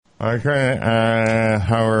Okay,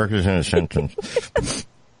 how work is in a sentence.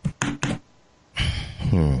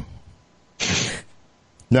 No,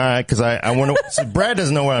 because I want to. So Brad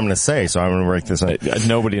doesn't know what I'm going to say, so I'm going to break this up.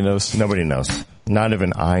 Nobody knows. Nobody knows. Not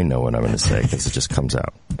even I know what I'm going to say because it just comes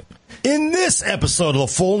out. In this episode of The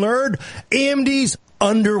Full Nerd, AMD's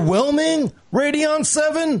underwhelming Radeon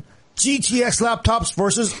VII, GTX laptops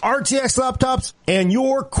versus RTX laptops, and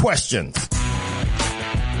your questions.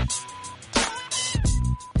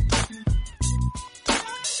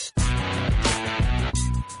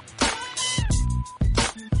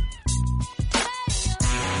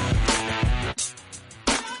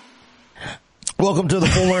 Welcome to The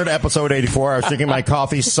Full Nerd, episode 84. I was drinking my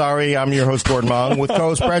coffee. Sorry, I'm your host, Gordon Mong, with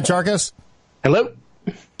co-host Brad Charkis. Hello.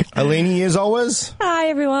 Eleni, as always. Hi,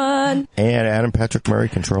 everyone. And Adam Patrick Murray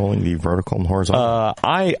controlling the vertical and horizontal.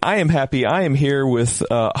 I am happy. I am here with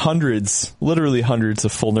literally hundreds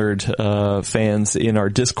of Full Nerd fans in our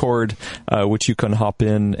Discord, which you can hop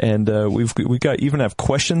in, and we even have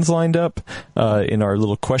questions lined up in our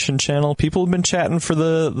little question channel. People have been chatting for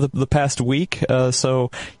the past week, so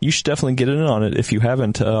you should definitely get in on it if you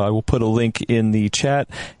haven't. I will put a link in the chat,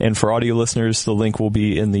 and for audio listeners, the link will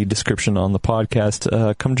be in the description on the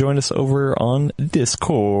podcast. Come join us over on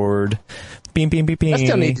Discord. Beam, beam, beam, beam. I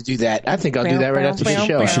still need to do that. I think I'll do that right after the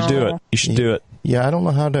show. You should do it. You should do it. Yeah, I don't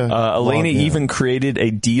know how to. Elena even created a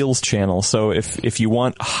deals channel, so if you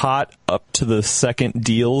want hot up to the second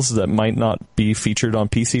deals that might not be featured on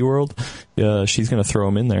PC World, she's going to throw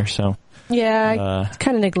them in there. So yeah, I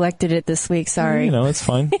kind of neglected it this week. Sorry. It's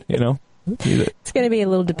fine. It's going to be a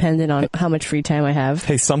little dependent on how much free time I have.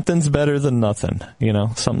 Hey, something's better than nothing.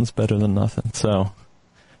 Something's better than nothing. So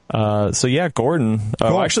yeah, Gordon.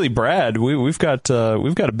 Actually, Brad, we've got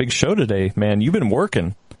a big show today, man. You've been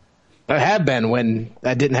working. I have been when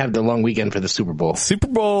I didn't have the long weekend for the Super Bowl. Super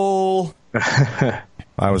Bowl.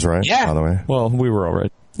 I was right, by the way. Well, we were all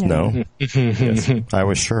right. Yeah. No. Yes, I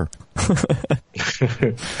was sure.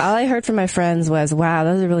 All I heard from my friends was, wow,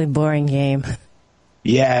 that was a really boring game.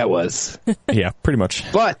 Yeah, it was. Yeah, pretty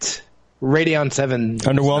much. But Radeon 7...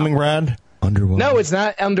 Underwhelming, Brad? Underwhelming. No, it's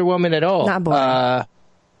not underwhelming at all. Not boring.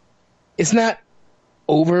 It's not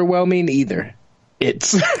overwhelming either.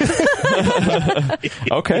 It's...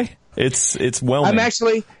 Okay. It's whelming.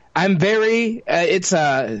 I'm very, there's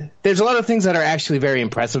a lot of things that are actually very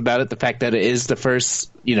impressive about it. The fact that it is the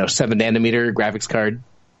first, 7-nanometer graphics card,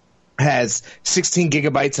 has 16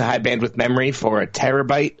 gigabytes of high bandwidth memory for a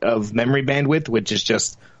terabyte of memory bandwidth, which is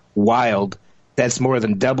just wild. That's more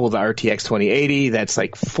than double the RTX 2080. That's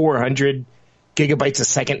like 400 gigabytes a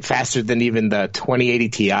second faster than even the 2080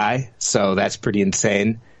 Ti. So that's pretty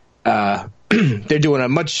insane. They're doing a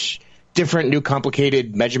much different new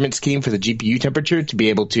complicated measurement scheme for the GPU temperature to be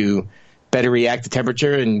able to better react to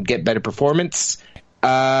temperature and get better performance.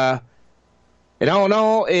 And all in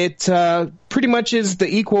all, it pretty much is the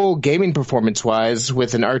equal gaming performance-wise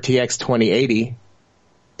with an RTX 2080,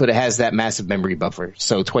 but it has that massive memory buffer.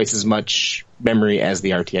 So twice as much memory as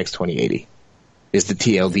the RTX 2080 is the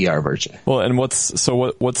TLDR version. Well, and what's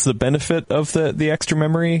the benefit of the extra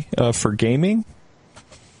memory for gaming?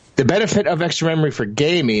 The benefit of extra memory for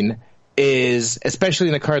gaming is, especially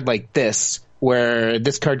in a card like this, where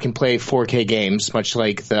this card can play 4K games, much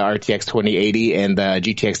like the RTX 2080 and the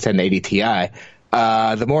GTX 1080 Ti,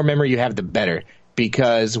 the more memory you have, the better.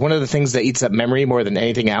 Because one of the things that eats up memory more than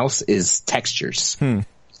anything else is textures.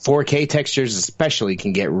 4K textures especially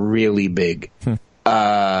can get really big.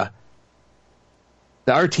 The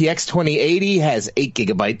RTX 2080 has 8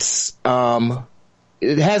 gigabytes.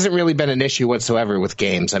 It hasn't really been an issue whatsoever with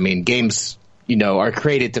games. I mean, games... are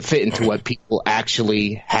created to fit into what people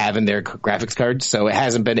actually have in their graphics cards, so it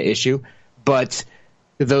hasn't been an issue. But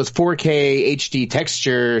those 4K HD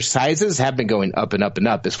texture sizes have been going up and up and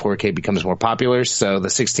up as 4K becomes more popular, so the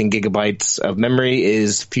 16 gigabytes of memory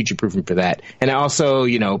is future-proofing for that. And it also,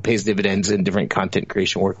 pays dividends in different content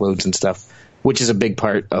creation workloads and stuff, which is a big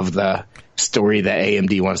part of the story that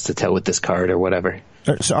AMD wants to tell with this card or whatever.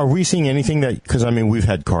 So are we seeing anything that, because we've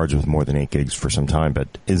had cards with more than 8 gigs for some time, but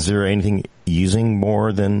is there anything using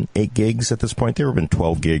more than 8 gigs at this point? There have been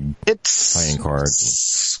 12 gig high-end cards.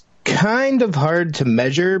 It's kind of hard to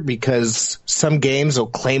measure because some games will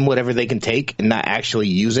claim whatever they can take and not actually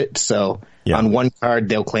use it. So on one card,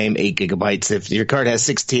 they'll claim 8 gigabytes. If your card has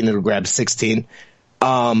 16, it'll grab 16.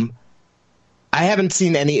 I haven't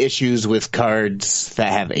seen any issues with cards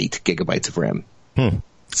that have 8 gigabytes of RAM.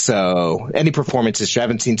 So any performance issue, I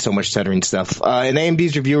haven't seen so much stuttering stuff. In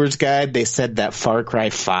AMD's reviewer's guide, they said that Far Cry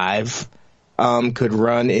 5 could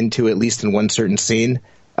run into at least in one certain scene.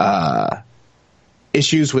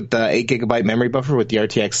 issues with the 8 gigabyte memory buffer with the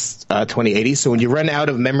RTX 2080. So when you run out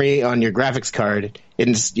of memory on your graphics card,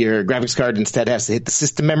 your graphics card instead has to hit the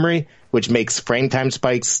system memory, which makes frame time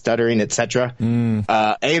spikes, stuttering, etc.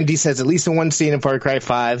 AMD says at least in one scene in Far Cry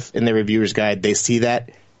 5 in their reviewer's guide, they see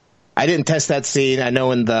that. I didn't test that scene. I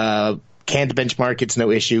know in the canned benchmark, it's no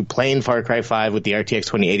issue. Playing Far Cry 5 with the RTX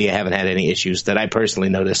 2080, I haven't had any issues that I personally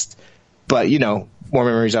noticed. But, more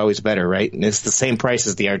memory is always better, right? And it's the same price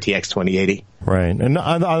as the RTX 2080. Right. And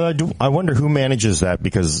I wonder who manages that,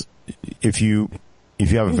 because if you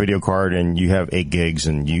have a video card and you have 8 gigs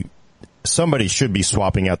and somebody should be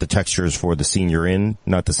swapping out the textures for the scene you're in,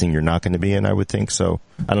 not the scene you're not going to be in, I would think. So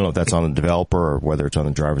I don't know if that's on the developer or whether it's on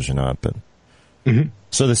the drivers or not, but.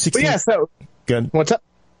 So the 16. But yeah, so. Good. What's up?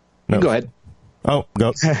 No. Go ahead. Oh,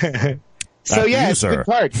 go. So yeah, it's a good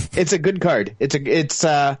card. It's a good card. It's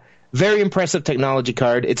a very impressive technology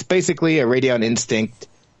card. It's basically a Radeon Instinct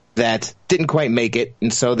that didn't quite make it,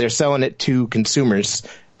 and so they're selling it to consumers.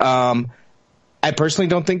 I personally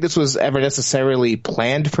don't think this was ever necessarily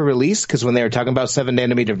planned for release, because when they were talking about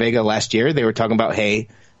 7nm Vega last year, they were talking about, hey,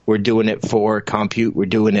 we're doing it for compute, we're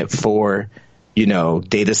doing it for,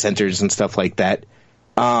 data centers and stuff like that.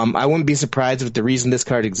 I wouldn't be surprised if the reason this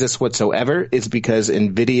card exists whatsoever is because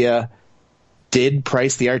NVIDIA did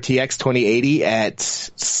price the RTX 2080 at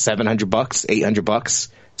 $700, $800.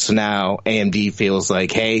 So now AMD feels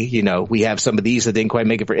like, hey, we have some of these that didn't quite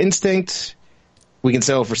make it for Instinct. We can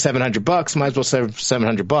sell it for $700. Might as well sell it for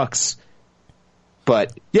 $700.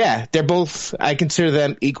 But yeah, they're both, I consider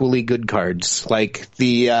them equally good cards. Like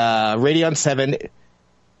the Radeon VII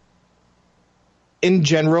in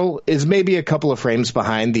general is maybe a couple of frames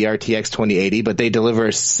behind the RTX 2080, but they deliver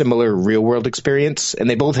a similar real-world experience, and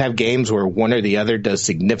they both have games where one or the other does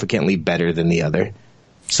significantly better than the other.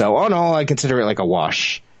 So, all in all, I consider it like a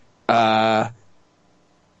wash.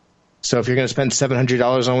 So if you're going to spend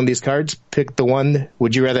 $700 on one of these cards, pick the one.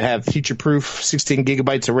 Would you rather have future-proof 16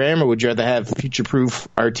 gigabytes of RAM, or would you rather have future-proof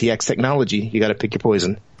RTX technology? You got to pick your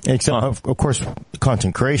poison. Except, of course, the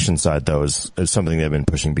content creation side, though, is something they've been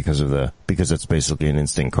pushing because it's basically an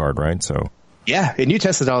instant card, right? So yeah, and you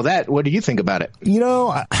tested all that. What do you think about it?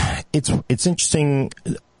 It's interesting.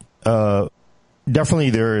 Definitely,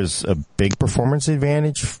 there is a big performance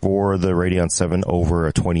advantage for the Radeon 7 over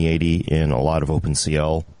a 2080 in a lot of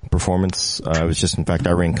OpenCL performance. I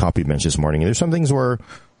ran Copy Bench this morning, and there's some things where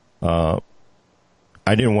I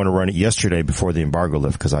didn't want to run it yesterday before the embargo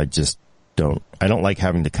lift, because I don't like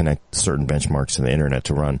having to connect certain benchmarks to the internet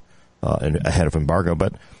to run ahead of embargo.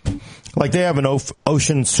 But like, they have an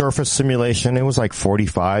ocean surface simulation. It was like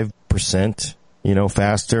 45%,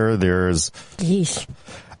 faster. There's, yeesh.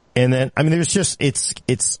 And then, there's just,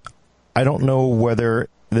 it's, I don't know whether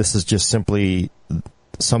this is just simply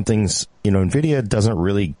some things, NVIDIA doesn't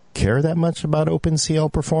really care that much about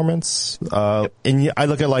OpenCL performance. And I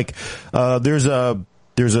look at there's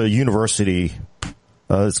a university,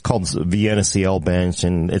 it's called Vienna CL Bench,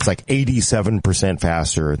 and it's like 87%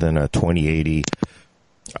 faster than a 2080.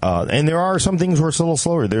 And there are some things where it's a little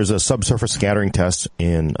slower. There's a subsurface scattering test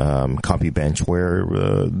in Copy Bench where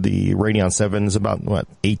the Radeon 7 is about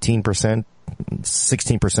 18%,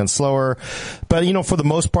 16% slower. But for the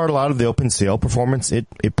most part, a lot of the OpenCL performance, it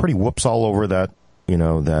pretty whoops all over that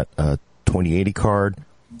 2080 card.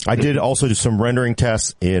 I did also do some rendering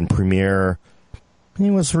tests in Premiere. It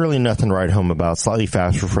was really nothing to write home about. Slightly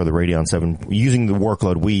faster for the Radeon 7 using the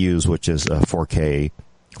workload we use, which is 4K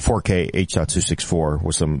H.264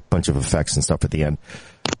 with some bunch of effects and stuff at the end.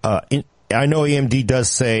 I know AMD does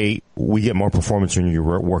say we get more performance when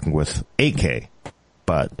you're working with 8K,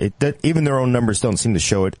 but even their own numbers don't seem to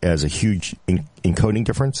show it as a huge encoding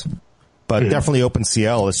difference. But definitely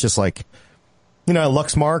OpenCL, it's just like,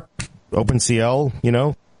 Luxmark,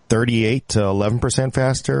 OpenCL, 38 to 11%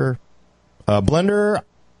 faster. Blender,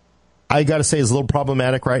 I gotta say, is a little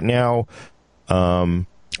problematic right now. I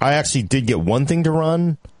actually did get one thing to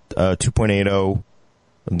run, 2.80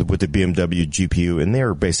 with the BMW GPU, and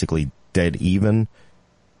they're basically dead even.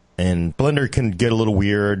 And Blender can get a little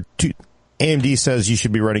weird. AMD says you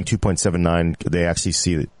should be running 2.79. They actually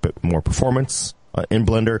see a bit more performance in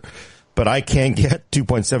Blender. But I can't get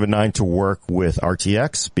 2.79 to work with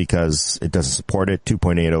RTX because it doesn't support it.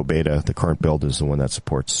 2.80 beta, the current build, is the one that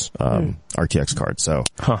supports RTX cards. So,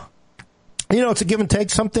 it's a give and take.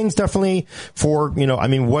 Some things definitely for,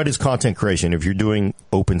 what is content creation? If you're doing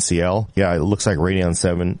OpenCL, yeah, it looks like Radeon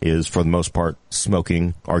 7 is, for the most part,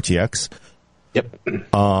 smoking RTX. Yep.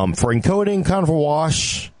 For encoding, kind of a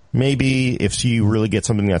wash. Maybe if you really get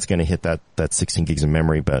something that's going to hit that 16 gigs of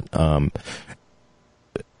memory, but,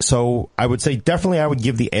 so I would say definitely I would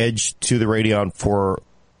give the edge to the Radeon for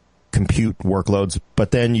compute workloads.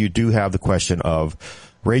 But then you do have the question of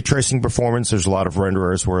ray tracing performance. There's a lot of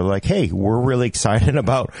renderers who are like, hey, we're really excited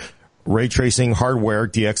about ray tracing hardware,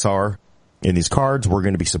 DXR, in these cards. We're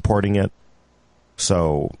going to be supporting it.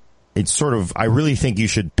 So it's sort of, I really think you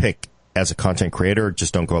should pick as a content creator.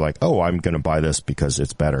 Just don't go like, oh, I'm going to buy this because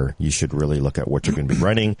it's better. You should really look at what you're going to be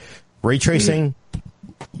running. Ray tracing,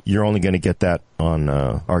 you're only going to get that on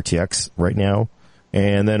RTX right now.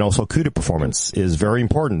 And then also CUDA performance is very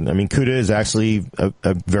important. I mean, CUDA is actually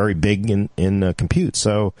a very big in compute.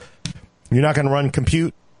 So you're not going to run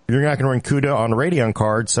compute. You're not going to run CUDA on a Radeon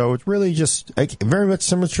card. So it's really just very much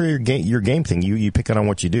similar to your game thing. You pick it on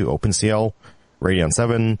what you do. OpenCL, Radeon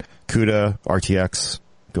 7, CUDA, RTX.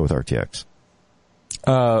 Go with RTX.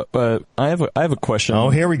 But I have a question. Oh,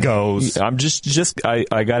 here we go. I'm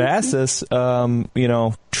I got to ask this.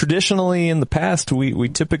 Traditionally in the past, we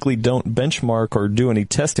typically don't benchmark or do any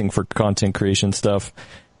testing for content creation stuff.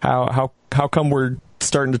 How come we're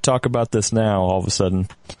starting to talk about this now all of a sudden?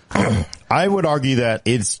 I would argue that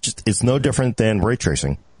it's no different than ray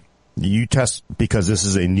tracing. You test because this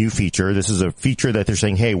is a new feature. This is a feature that they're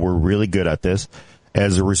saying, hey, we're really good at this.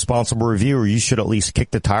 As a responsible reviewer, you should at least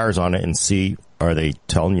kick the tires on it and see, are they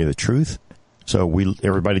telling you the truth? So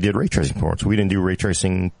everybody did ray tracing performance. We didn't do ray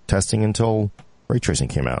tracing testing until ray tracing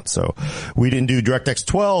came out. So we didn't do DirectX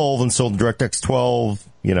 12 until DirectX 12,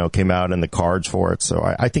 came out and the cards for it. So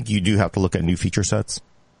I think you do have to look at new feature sets.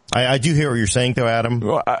 I do hear what you're saying though, Adam.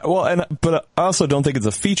 But I also don't think it's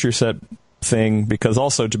a feature set thing, because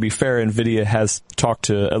also, to be fair, NVIDIA has talked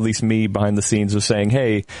to at least me behind the scenes of saying,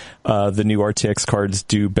 hey, the new RTX cards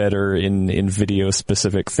do better in video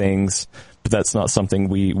specific things, but that's not something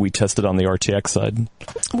we tested on the RTX side.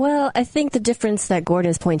 Well, I think the difference that Gordon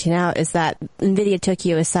is pointing out is that NVIDIA took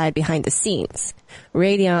you aside behind the scenes.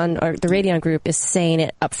 Radeon, or the Radeon group, is saying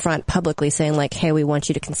it up front publicly, saying like, hey, we want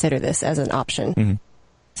you to consider this as an option. Mm-hmm.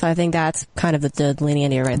 So I think that's kind of the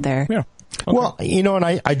delineating right there. Yeah. Okay. Well,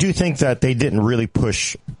 and I do think that they didn't really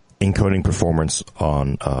push encoding performance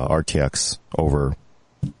on RTX over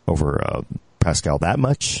Pascal that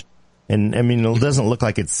much. And, I mean, it doesn't look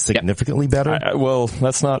like it's significantly better. Well,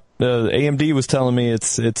 that's not... AMD was telling me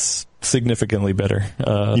it's significantly better.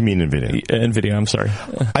 You mean NVIDIA? NVIDIA, I'm sorry.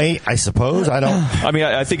 I suppose. I don't... I mean,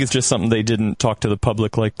 I think it's just something they didn't talk to the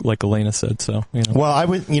public like Elena said, so... Well, I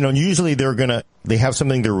would... usually they have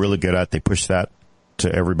something they're really good at. They push that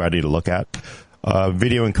to everybody to look at.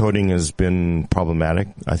 Video encoding has been problematic,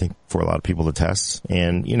 I think, for a lot of people to test.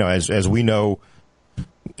 And, as we know,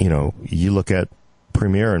 you look at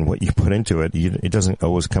Premiere and what you put into it, it doesn't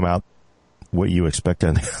always come out what you expect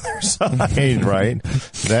on the other side, right?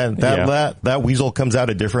 That weasel comes out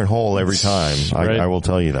a different hole every time. Right. I will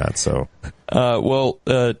tell you that. So,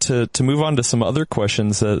 to move on to some other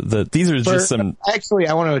questions, that these are just some. Actually,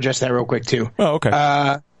 I want to address that real quick too. Oh,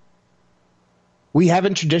 okay. We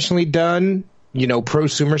haven't traditionally done,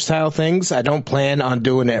 prosumer style things. I don't plan on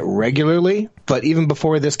doing it regularly, but even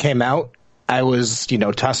before this came out, I was,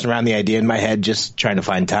 tossing around the idea in my head, just trying to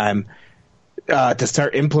find time to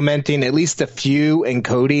start implementing at least a few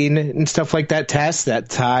encoding and stuff like that tests that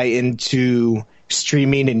tie into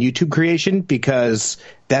streaming and YouTube creation, because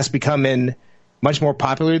that's becoming much more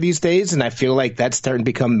popular these days. And I feel like that's starting to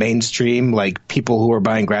become mainstream. Like, people who are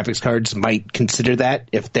buying graphics cards might consider that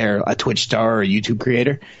if they're a Twitch star or a YouTube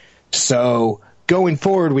creator. So going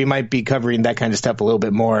forward, we might be covering that kind of stuff a little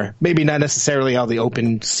bit more. Maybe not necessarily all the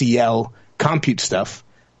OpenCL compute stuff,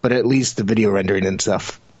 but at least the video rendering and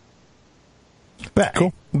stuff. But,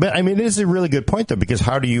 cool. But I mean, it is a really good point though, because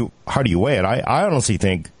how do you weigh it? I honestly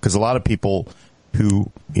think, because a lot of people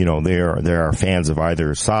who, they are fans of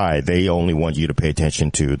either side, they only want you to pay attention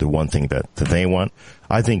to the one thing that they want.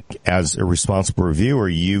 I think as a responsible reviewer,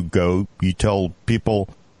 you tell people,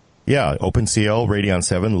 yeah, OpenCL Radeon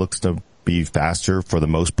 7 looks to be faster for the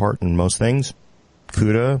most part in most things.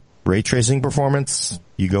 CUDA, ray tracing performance,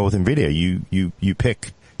 you go with NVIDIA. You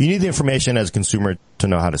pick. You need the information as a consumer to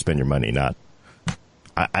know how to spend your money, not...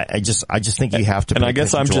 I just think you have to. And I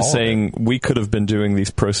guess I'm just saying we could have been doing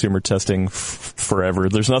these prosumer testing forever.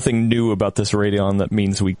 There's nothing new about this Radeon that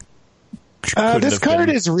means we. This card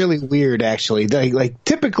is really weird, actually. Like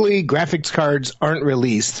typically, graphics cards aren't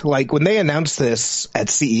released. Like when they announced this at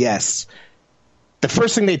CES, the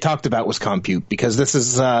first thing they talked about was compute, because this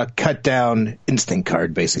is a cut down instant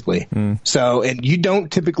card, basically. So, and you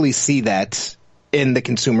don't typically see that in the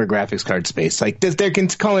consumer graphics card space. Like they're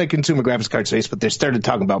calling it consumer graphics card space, but they started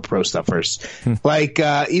talking about pro stuff first. Like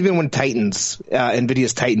even when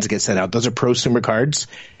NVIDIA's Titans get sent out, those are prosumer cards.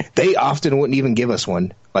 They often wouldn't even give us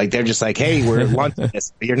one. Like they're just like, hey, we're launching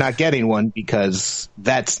this, but you're not getting one because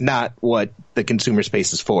that's not what the consumer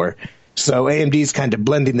space is for. So AMD's kind of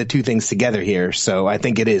blending the two things together here. So I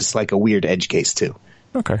think it is like a weird edge case too.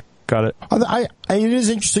 Okay, got it. It is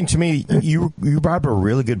interesting to me. You brought up a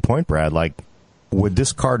really good point, Brad. Like, would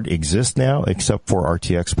this card exist now except for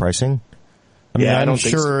RTX pricing? I mean, I'm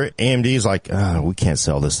sure AMD's like, we can't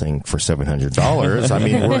sell this thing for $700. I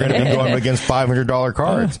mean, we're going to be going against $500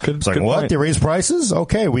 cards. It's like, what? Point. They raise prices?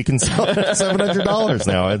 Okay, we can sell it at $700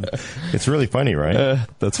 now. It's really funny, right?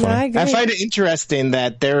 That's funny. I find it interesting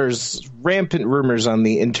that there's rampant rumors on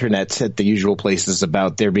the internet at the usual places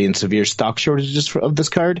about there being severe stock shortages of this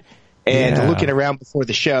card. And looking around before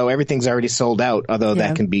the show, everything's already sold out, although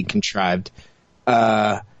that can be contrived.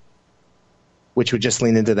 Which would just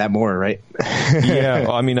lean into that more, right? Yeah,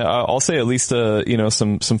 I mean, I'll say at least,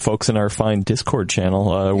 some folks in our fine Discord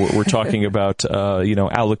channel, we're talking about,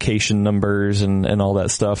 allocation numbers and all that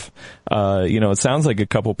stuff. It sounds like a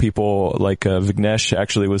couple people, like Vignesh,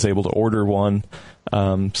 actually was able to order one.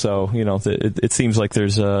 It seems like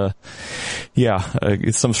there's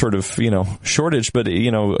it's some sort of, shortage, but,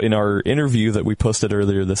 in our interview that we posted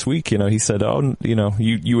earlier this week, he said,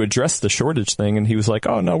 you addressed the shortage thing, and he was like,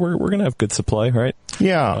 oh no, we're going to have good supply, right?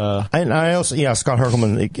 Yeah. And I also, Scott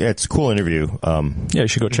Herkelman, it's a cool interview. You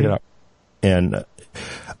should go check it out. And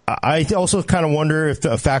I also kind of wonder if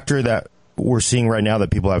a factor that we're seeing right now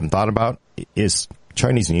that people haven't thought about is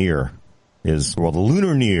Chinese New Year. The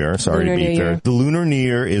Lunar New Year, the Lunar New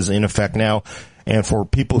Year is in effect now. And for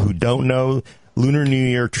people who don't know, Lunar New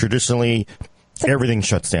Year, traditionally, everything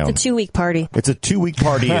shuts down. It's a 2-week party. It's a 2-week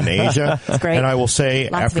party in Asia. It's great. And I will say,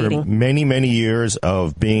 after many, many years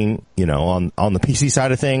of being, on the PC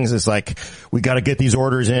side of things, it's like, we got to get these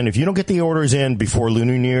orders in. If you don't get the orders in before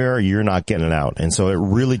Lunar New Year, you're not getting it out. And so it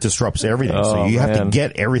really disrupts everything. So you have to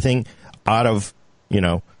get everything out of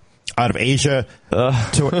Asia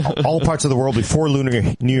to all parts of the world before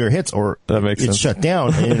Lunar New Year hits, or it's shut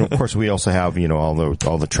down. And of course, we also have all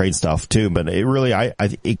the trade stuff too. But it really,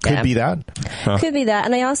 it could be that. Could be that,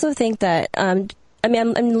 and I also think that. I'm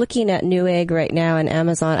looking at Newegg right now on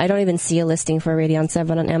Amazon. I don't even see a listing for Radeon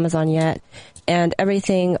 7 on Amazon yet, and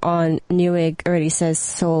everything on Newegg already says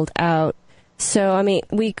sold out. So, I mean,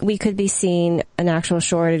 we could be seeing an actual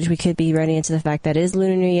shortage. We could be running into the fact that it is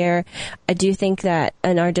Lunar New Year. I do think that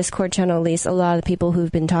in our Discord channel, at least, a lot of the people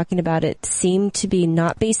who've been talking about it seem to be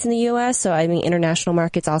not based in the U.S. So, I mean, international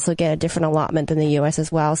markets also get a different allotment than the U.S.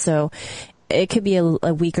 as well. So, it could be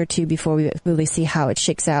a week or two before we really see how it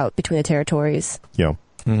shakes out between the territories. Yeah.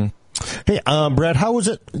 Mm-hmm. Hey, Brad, how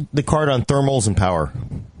was the card on thermals and power?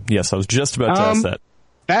 Yes, I was just about to ask that.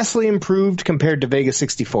 Vastly improved compared to Vega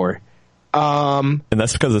 64. And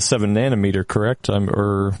that's because of 7 nanometer, correct? 7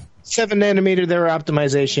 nanometer, there are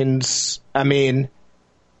optimizations. I mean,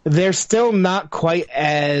 they're still not quite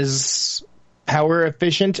as power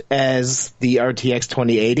efficient as the RTX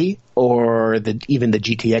 2080 or even the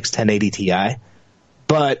GTX 1080 Ti,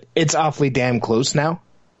 but it's awfully damn close now.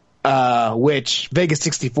 Which Vega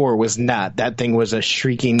 64 was not. That thing was a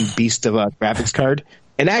shrieking beast of a graphics card.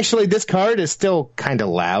 And actually, this card is still kind of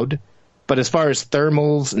loud. But as far as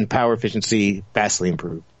thermals and power efficiency, vastly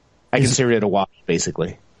improved. I consider it a wash,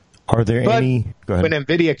 basically. Are there any... Go ahead. When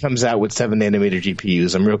NVIDIA comes out with 7 nanometer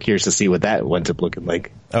GPUs, I'm real curious to see what that ends up looking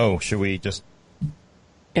like. Oh, should we just...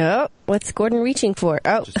 Oh, what's Gordon reaching for?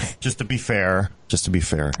 Oh, just to be fair.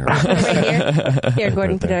 Right here. Here,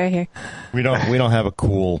 Gordon, put it right here. We don't have a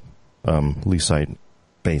cool Lucite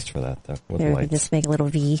base for that, though. With Here, we lights. can just make a little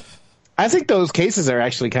V. I think those cases are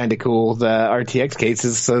actually kind of cool, the RTX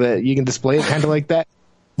cases, so that you can display it kind of like that.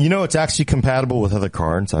 It's actually compatible with other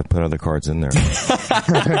cards. I put other cards in there.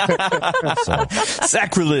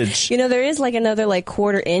 Sacrilege. There is another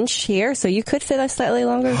 1/4 inch here, so you could fit a slightly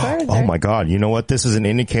longer card there. Oh my God. You know what? This is an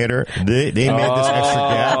indicator. They made this extra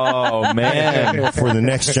gap. Oh man. For the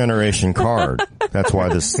next generation card. That's why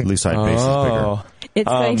this Lucite base is bigger. It's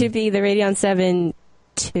going to be the Radeon 7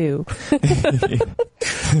 2.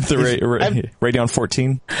 The Radeon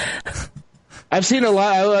 14. I've seen a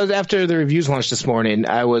lot. After the reviews launched this morning,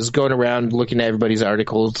 I was going around looking at everybody's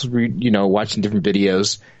articles, watching different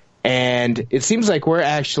videos, and it seems like we're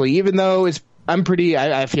actually, even though I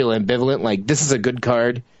feel ambivalent. Like, this is a good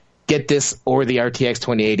card. Get this or the RTX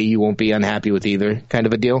 2080. You won't be unhappy with either, kind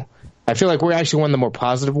of a deal. I feel like we're actually one of the more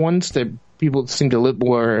positive ones. That people seem to look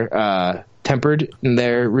more tempered in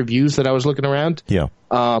their reviews that I was looking around. Yeah.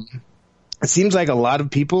 It seems like a lot of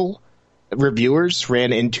people reviewers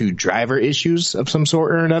ran into driver issues of some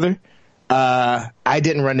sort or another. I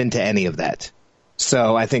didn't run into any of that.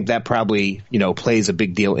 So I think that probably, plays a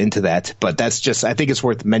big deal into that. But that's just, I think it's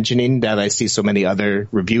worth mentioning that I see so many other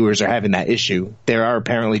reviewers are having that issue. There are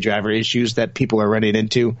apparently driver issues that people are running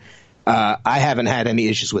into. I haven't had any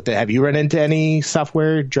issues with it. Have you run into any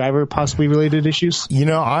software driver possibly related issues?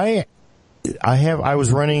 I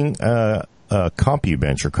was running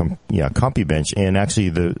CompuBench, and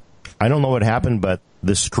actually I don't know what happened, but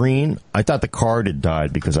the screen, I thought the card had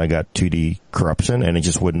died because I got 2D corruption and it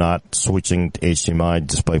just would not, switching to HDMI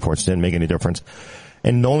display ports didn't make any difference.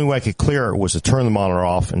 And the only way I could clear it was to turn the monitor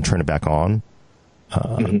off and turn it back on.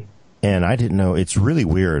 And I didn't know. It's really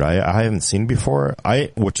weird. I haven't seen it before.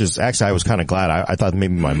 Which is actually, I was kind of glad. I thought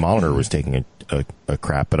maybe my monitor was taking a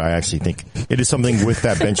crap, but I actually think it is something with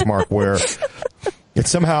that benchmark where it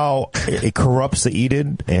somehow it corrupts the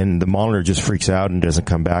EDID and the monitor just freaks out and doesn't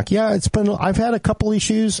come back. Yeah, I've had a couple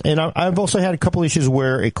issues, and I've also had a couple issues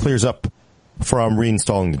where it clears up from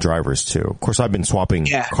reinstalling the drivers too. Of course, I've been swapping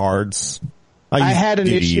cards. I had an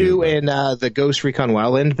issue in the Ghost Recon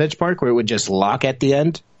Wildland benchmark where it would just lock at the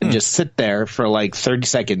end and just sit there for like 30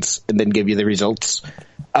 seconds and then give you the results.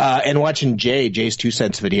 And watching Jay's 2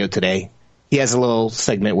 cents video today, he has a little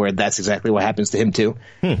segment where that's exactly what happens to him too.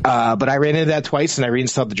 But I ran into that twice and I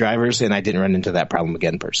reinstalled the drivers and I didn't run into that problem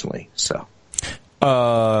again personally. So,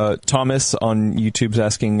 Thomas on YouTube's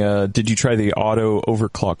asking, did you try the auto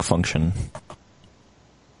overclock function?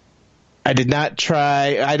 I did not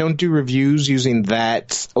try. I don't do reviews using that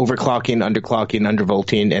overclocking, underclocking,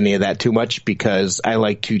 undervolting, any of that too much because I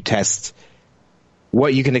like to test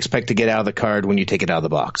what you can expect to get out of the card when you take it out of the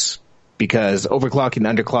box. Because overclocking,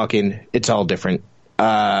 underclocking, it's all different.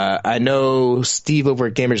 I know Steve over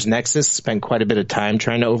at Gamers Nexus spent quite a bit of time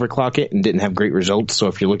trying to overclock it and didn't have great results. So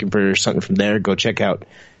if you're looking for something from there, go check out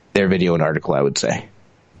their video and article, I would say.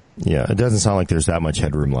 Yeah, it doesn't sound like there's that much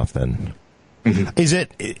headroom left then. Is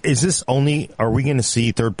this only, are we going to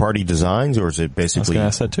see third-party designs, or is it basically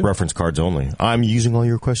reference cards only? I'm using all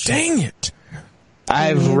your questions. Dang it!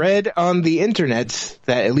 I've read on the internet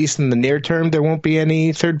that at least in the near term there won't be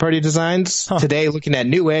any third-party designs. Today, looking at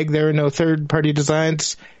Newegg, there are no third-party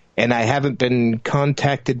designs, and I haven't been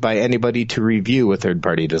contacted by anybody to review a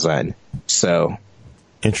third-party design. So,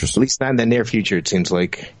 interesting. At least not in the near future, it seems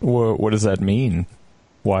like. What does that mean?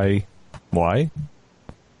 Why?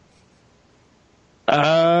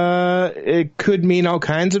 It could mean all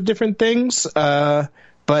kinds of different things, but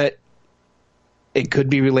it could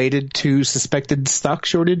be related to suspected stock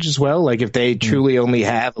shortage as well. Like if they truly only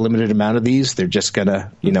have a limited amount of these, they're just gonna,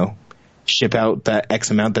 ship out the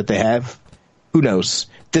X amount that they have. Who knows?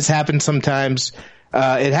 This happens sometimes.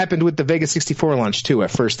 It happened with the Vega 64 launch too.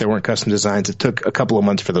 At first, there weren't custom designs. It took a couple of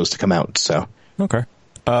months for those to come out. So okay.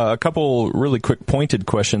 A couple really quick pointed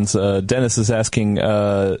questions. Dennis is asking,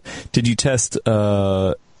 did you test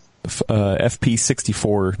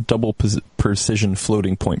FP64 double precision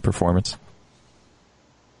floating point performance?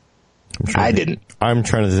 I didn't. I'm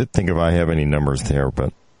trying to think if I have any numbers there,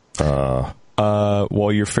 but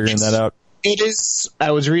while you're figuring that out, it is.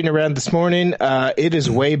 I was reading around this morning. It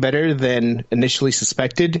is way better than initially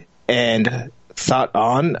suspected and thought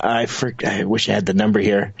on. I wish I had the number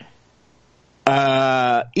here.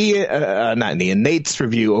 Not Ian, Nate's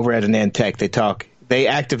review over at Anantech, they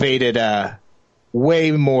activated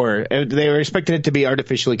way more. They were expecting it to be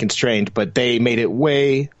artificially constrained, but they made it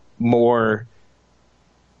way more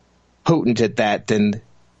potent at that than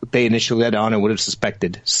they initially let on and would have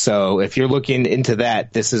suspected. So if you're looking into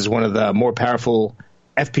that, this is one of the more powerful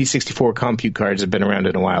FP64 compute cards that have been around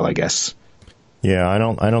in a while, I guess. Yeah, I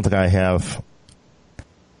don't think I have.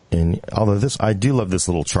 And although I do love this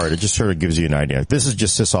little chart. It just sort of gives you an idea. This is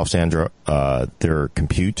just Sysoft Sandra, their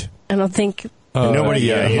compute. I don't think nobody.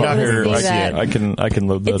 You're not here. I can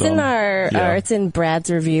load that. It's in it's in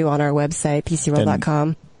Brad's review on our website,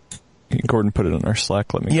 PCWorld.com. Gordon put it in our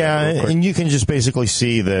Slack. Let me. Yeah, and you can just basically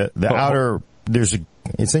see the outer.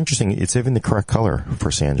 It's interesting. It's even the correct color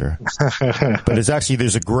for Sandra, but it's actually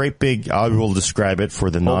there's a great big. I will describe it for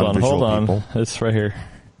the non-visual people. It's right here.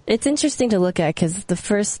 It's interesting to look at because the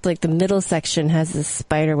first, the middle section has this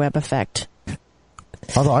spider web effect.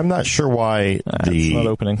 Although I'm not sure why it's not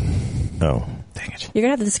opening. No. Dang it. You're going to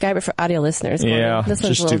have to describe it for audio listeners. Yeah, this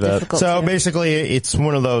one's just a little do that. difficult. So basically, it's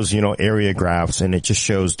one of those, area graphs, and it just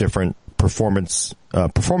shows different performance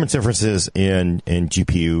differences in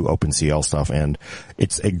GPU OpenCL stuff. And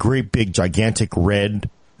it's a great big, gigantic red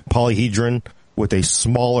polyhedron with a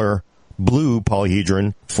smaller blue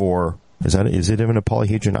polyhedron for... Is it even a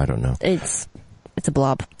polyhedron? I don't know. It's a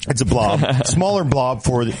blob. It's a blob. Smaller blob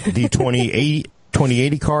for the 2080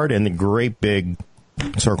 2080 card, and the great big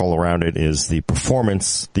circle around it is the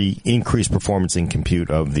performance, the increased performance in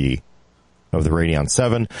compute of the Radeon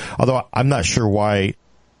 7. Although I'm not sure why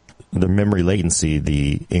the memory latency,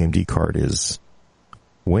 the AMD card is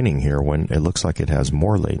winning here when it looks like it has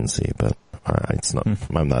more latency, but it's not.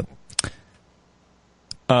 I'm not.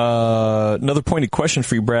 Another pointed question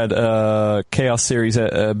for you, Brad. Chaos Series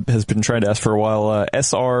has been trying to ask for a while.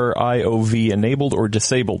 SRIOV enabled or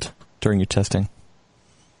disabled during your testing?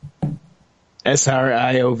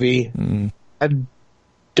 SRIOV. I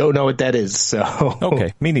don't know what that is. So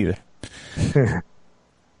okay, me neither.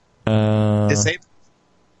 Disabled.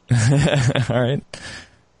 All right.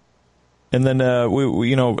 And then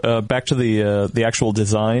back to the actual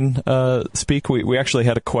design speak. We actually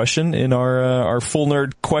had a question in our full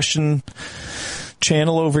nerd question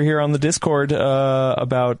channel over here on the Discord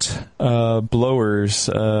about blowers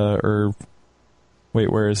or wait,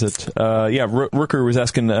 where is it? Rooker was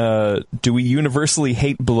asking, do we universally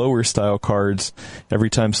hate blower style cards? Every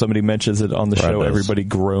time somebody mentions it on the show, everybody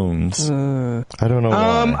groans. I don't know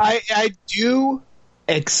why. I do.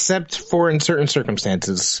 Except for in certain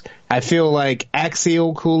circumstances. I feel like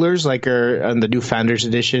axial coolers, like are on the new Founders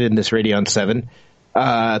Edition in this Radeon 7,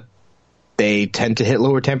 they tend to hit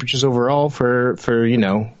lower temperatures overall for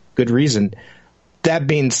good reason. That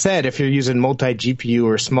being said, if you're using multi-GPU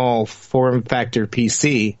or small form factor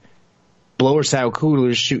PC, blower style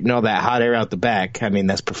coolers shooting all that hot air out the back, I mean,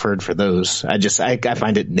 that's preferred for those. I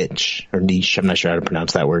find it niche. I'm not sure how to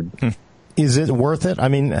pronounce that word. Is it worth it? I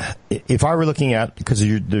mean, if I were looking at, because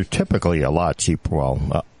they're typically a lot cheaper.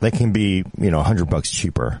 Well, they can be, $100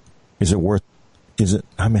 cheaper. Is it?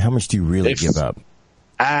 I mean, how much do you really give up?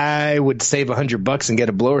 I would save $100 and get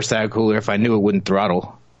a blower style cooler if I knew it wouldn't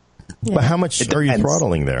throttle. Yeah. But how much are you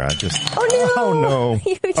throttling there? Oh no!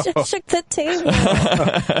 You just shook the table.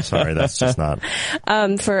 Sorry, that's just not.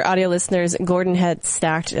 For audio listeners, Gordon had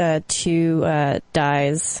stacked two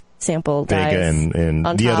dies. Sample dies Vega and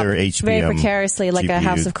on the top, other HBM very precariously, like GPU. a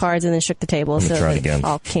house of cards, and then shook the table, so it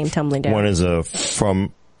all came tumbling down. One is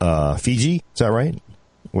from Fiji. Is that right?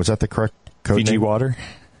 Was that the correct code Fiji name? Water?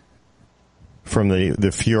 From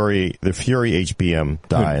the Fury HBM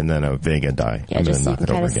die, and then a Vega die. Yeah, just so you can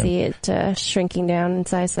kind of see it shrinking down in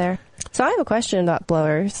size there. So I have a question about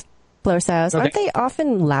blower styles. Okay. Aren't they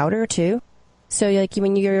often louder too? So like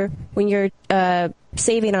when you're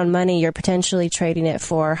saving on money, you're potentially trading it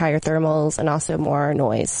for higher thermals and also more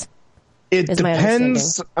noise. It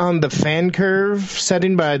depends on the fan curve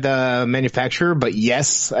setting by the manufacturer, but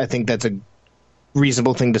yes, I think that's a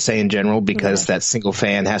reasonable thing to say in general because that single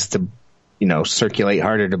fan has to, circulate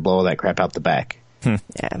harder to blow that crap out the back.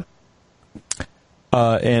 Yeah.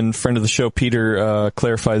 And friend of the show, Peter,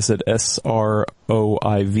 clarifies that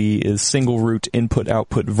SROIV is single root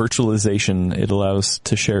input-output virtualization. It allows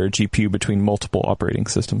to share a GPU between multiple operating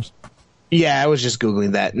systems. Yeah, I was just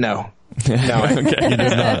Googling that. No. Okay. You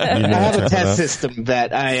did not I have a test system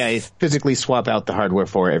that I physically swap out the hardware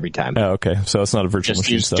for every time. Oh, okay. So it's not a virtual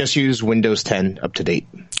machine stuff. Just use Windows 10 up to date.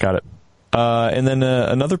 Got it. And then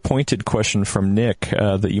another pointed question from Nick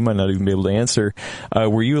that you might not even be able to answer.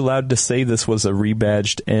 Were you allowed to say this was a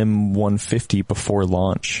rebadged M150 before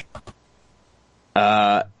launch?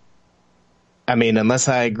 I mean, unless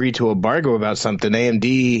I agree to embargo about something,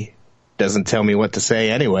 AMD doesn't tell me what to say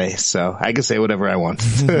anyway, so I can say whatever I want.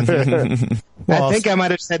 I think I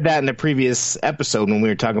might have said that in the previous episode when we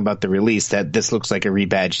were talking about the release, that this looks like a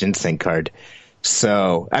rebadged Instinct card.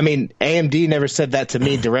 So, I mean, AMD never said that to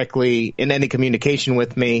me directly in any communication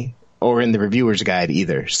with me or in the reviewer's guide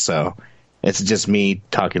either. So it's just me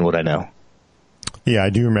talking what I know. Yeah, I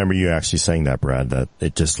do remember you actually saying that, Brad, that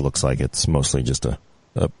it just looks like it's mostly just a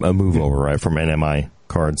move over, right, from NMI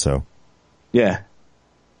card. So, yeah.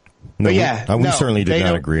 No, we certainly did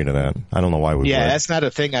not agree to that. I don't know why we would. Yeah, that's not a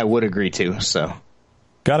thing I would agree to. So,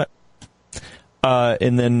 got it.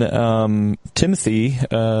 And then Timothy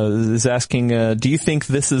is asking, do you think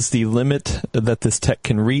this is the limit that this tech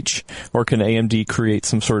can reach, or can AMD create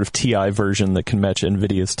some sort of TI version that can match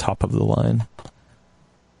NVIDIA's top of the line?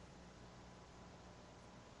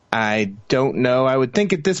 I don't know. I would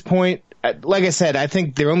think at this point, like I said, I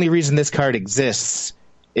think the only reason this card exists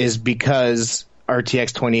is because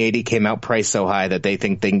RTX 2080 came out priced so high that they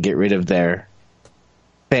think they can get rid of their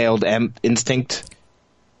failed Instinct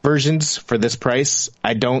versions for this price.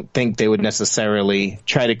 I don't think they would necessarily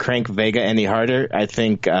try to crank Vega any harder. I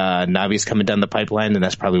think Navi's coming down the pipeline, and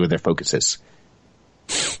that's probably where their focus is.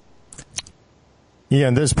 Yeah,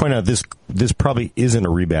 and let's point out this probably isn't a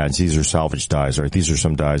rebadge. These are salvage dies, right? These are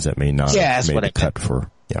some dies that may not have made the cut for.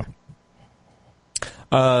 Yeah.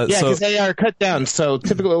 Yeah, because they are cut down. So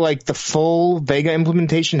typically, like the full Vega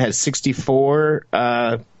implementation has 64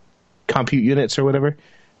 compute units or whatever.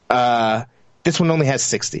 This one only has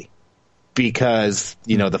 60 because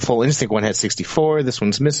the full Instinct one has 64. This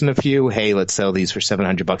one's missing a few. Hey, let's sell these for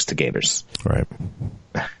 $700 to gamers. Right.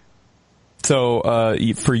 So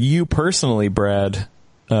for you personally, Brad,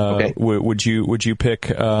 okay. would you pick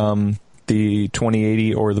the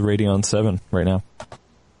 2080 or the Radeon 7 right now?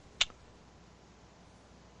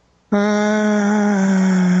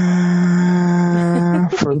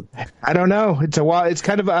 I don't know. It's a while. It's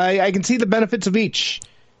kind of I can see the benefits of each.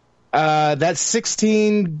 That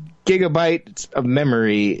 16 gigabytes of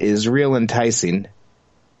memory is real enticing.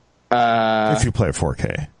 If you play at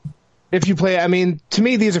 4K. If you play, I mean, to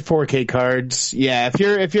me, these are 4K cards. Yeah,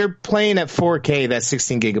 if you're playing at 4K, that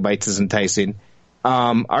 16 gigabytes is enticing.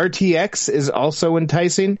 RTX is also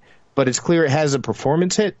enticing, but it's clear it has a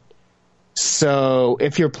performance hit. So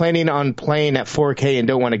if you're planning on playing at 4K and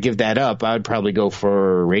don't want to give that up, I would probably go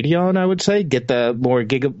for Radeon. I would say get the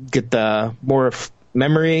more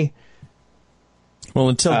memory. Well,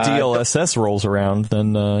 until DLSS rolls around,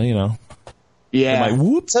 then yeah, it might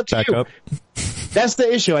whoop back up. That's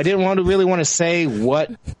the issue. I didn't really want to say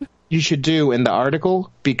what you should do in the article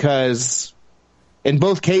because in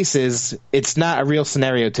both cases, it's not a real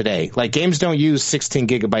scenario today. Like games don't use 16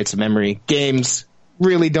 gigabytes of memory. Games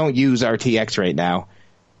really don't use RTX right now.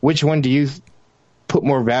 Which one do you put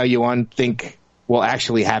more value on, think will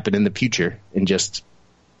actually happen in the future, and just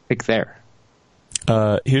pick there?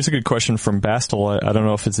 Here's a good question from Bastel. I don't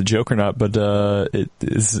know if it's a joke or not, but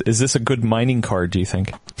is this a good mining card, do you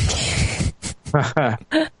think? I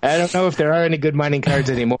don't know if there are any good mining cards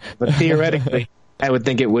anymore, but theoretically, I would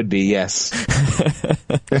think it would be, yes.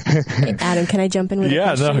 Adam, can I jump in with a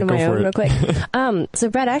question of my own real quick? So,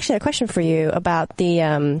 Brad, I actually had a question for you about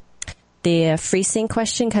the FreeSync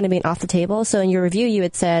question kind of being off the table. So in your review, you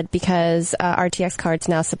had said because RTX cards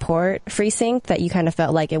now support FreeSync that you kind of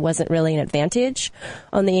felt like it wasn't really an advantage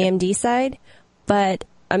on the AMD side. But,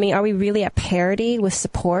 I mean, are we really at parity with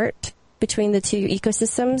support between the two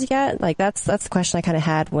ecosystems yet? Like, that's the question I kind of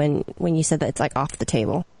had when you said that it's, like, off the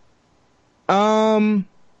table.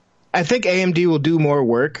 I think AMD will do more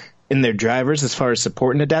work in their drivers as far as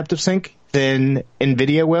supporting adaptive sync than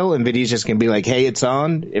NVIDIA will. NVIDIA's just going to be like, hey, it's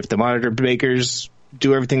on. If the monitor makers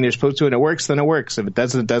do everything they're supposed to and it works, then it works. If it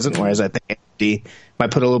doesn't, it doesn't. Whereas I think AMD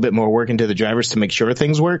might put a little bit more work into the drivers to make sure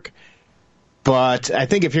things work. But I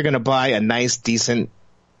think if you're going to buy a nice, decent,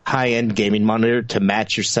 high-end gaming monitor to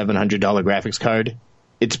match your $700 graphics card,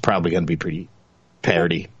 it's probably going to be pretty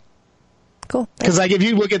parity. Cool. Because like if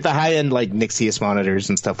you look at the high-end like Nixius monitors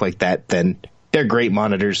and stuff like that, then they're great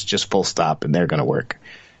monitors, just full stop, and they're going to work.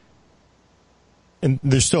 And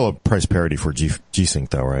there's still a price parity for G-Sync,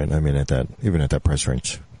 though, right? I mean, even at that price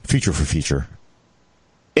range, feature for feature.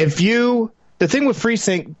 The thing with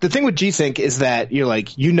FreeSync, the thing with G-Sync is that you're like,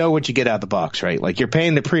 what you get out of the box, right? Like you're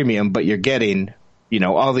paying the premium, but you're getting,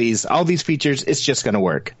 all these features. It's just going to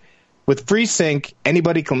work. With FreeSync,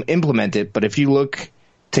 anybody can implement it, but if you look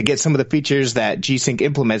to get some of the features that G-Sync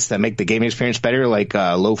implements that make the gaming experience better, like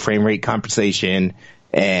low frame rate compensation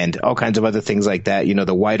and all kinds of other things like that,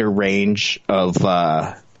 the wider range of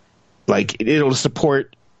it'll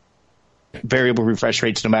support variable refresh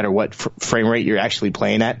rates no matter what frame rate you're actually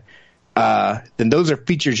playing at, then those are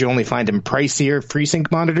features you only find in pricier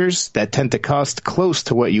FreeSync monitors that tend to cost close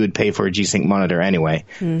to what you would pay for a G-Sync monitor anyway.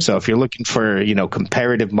 So if you're looking for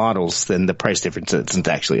comparative models, then the price difference isn't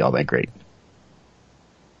actually all that great.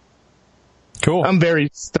 Cool. I'm very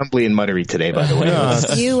stumbly and muttery today, by the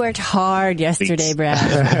way. You worked hard yesterday, Brad.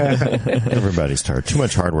 Everybody's tired. Too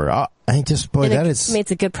much hardware.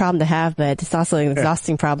 It's a good problem to have, but it's also an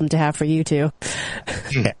exhausting problem to have for you too.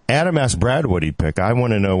 Adam asked Brad what he'd pick. I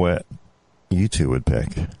want to know what you two would pick.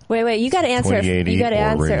 Wait, you got to answer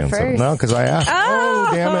it first. No, because I asked. Oh,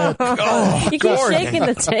 damn it. You keep shaking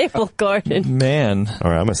the table, Gordon. Man.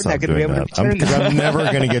 All right, I'm going to stop doing that. Because I'm never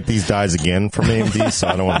going to get these dies again from AMD, so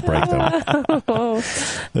I don't want to break them.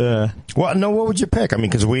 Well, no, what would you pick? I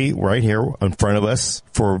mean, because we, right here in front of us,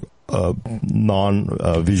 for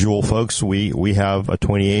non-visual folks, we have a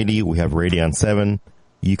 2080, we have Radeon 7.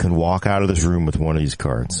 You can walk out of this room with one of these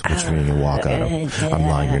cards, which means you walk out of. I'm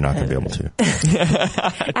lying. You're not going to be able to.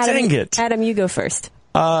 Dang it. Adam, you go first.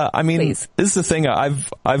 Please. This is the thing.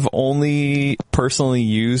 I've only personally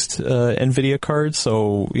used NVIDIA cards,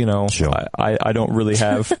 so I don't really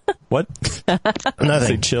have what? Nothing. I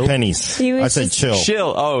say chill. Pennies. I said chill.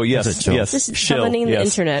 Chill. Oh yes, chill. Yes. Just chill. summoning the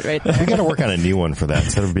internet right there. We got to work on a new one for that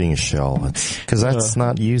instead of being a shell, because that's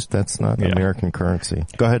not used. That's not American currency.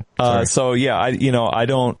 Go ahead. So yeah, I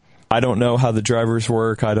don't. I don't know how the drivers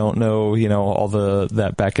work. I don't know, all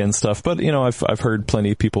that back end stuff. But I've heard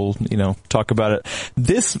plenty of people, talk about it.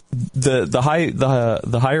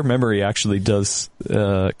 The higher memory actually does,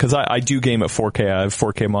 because I do game at 4K. I have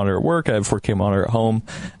 4K monitor at work. I have 4K monitor at home.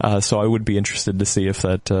 So I would be interested to see if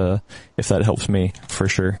that helps me for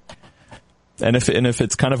sure. And if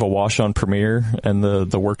it's kind of a wash on Premiere and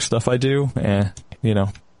the work stuff I do, yeah.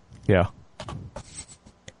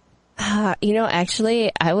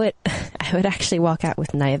 Actually, I would actually walk out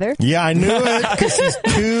with neither. Yeah, I knew it, because he's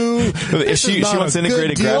too... She wants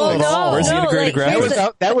integrated graphics. Where's the integrated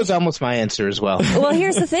graphics? That was almost my answer as well. Well,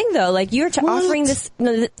 here's the thing, though. Like, you're offering this...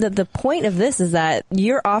 No, the point of this is that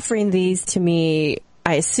you're offering these to me,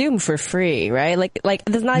 I assume, for free, right? Like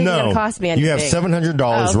there's not even going to cost me anything. You have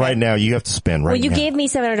 $700 right now you have to spend right now. Well, you gave me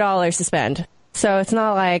 $700 to spend. So it's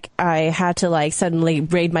not like I had to suddenly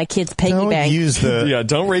raid my kid's piggy bank.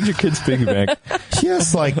 Don't raid your kid's piggy bank. She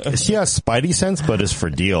has Spidey sense, but it's for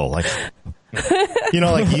deal. Like,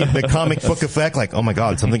 the comic book effect. Like, oh my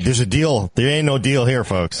God, there's a deal. There ain't no deal here,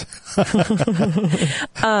 folks.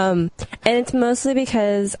 And it's mostly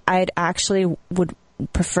because I'd actually would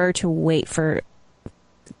prefer to wait for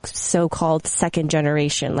so-called second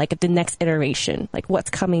generation, like the next iteration, like what's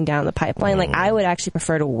coming down the pipeline. Like, I would actually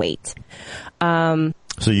prefer to wait. So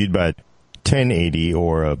you'd buy 1080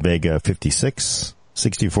 or a Vega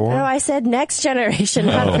 5664? No, I said next generation,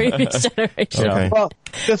 not previous generation. Okay. Well,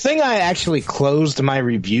 the thing I actually closed my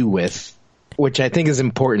review with, which I think is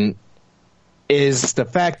important, is the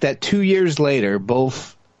fact that 2 years later,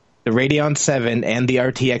 both the Radeon VII and the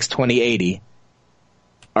RTX 2080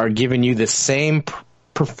 are giving you the same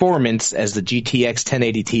performance as the GTX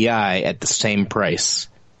 1080 Ti at the same price.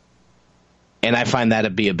 And I find that to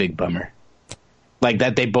be a big bummer. Like,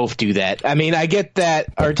 that they both do that. I mean, I get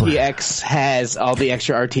that RTX has all the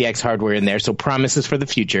extra RTX hardware in there, so promises for the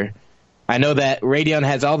future. I know that Radeon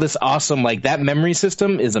has all this awesome, that memory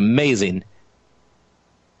system is amazing.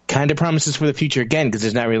 Kind of promises for the future again, because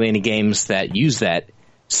there's not really any games that use that.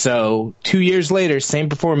 So 2 years later, same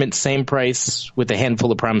performance, same price, with a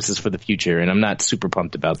handful of promises for the future, and I'm not super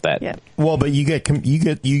pumped about that. Yeah. Well, but you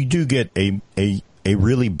do get a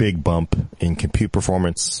really big bump in compute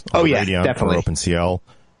performance on Radeon definitely. for OpenCL,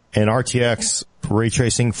 and RTX ray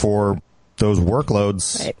tracing for those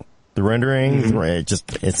workloads. Right. The rendering,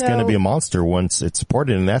 it's going to be a monster once it's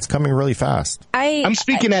supported, and that's coming really fast. I'm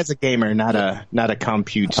speaking as a gamer, not a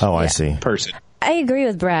compute. I see. Person. I agree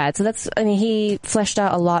with Brad. So he fleshed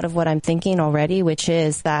out a lot of what I'm thinking already, which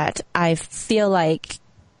is that I feel like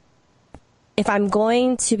if I'm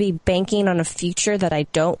going to be banking on a future that I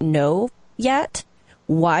don't know yet,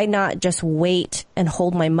 why not just wait and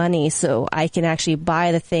hold my money so I can actually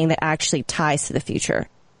buy the thing that actually ties to the future?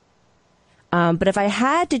 But if I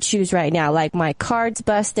had to choose right now, like my card's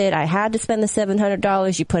busted, I had to spend the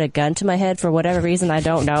 $700, you put a gun to my head for whatever reason, I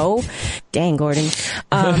don't know. Dang, Gordon.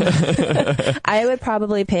 I would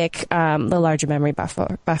probably pick the larger memory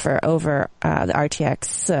buffer over the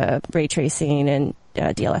RTX ray tracing and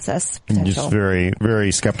DLSS potential. Just very,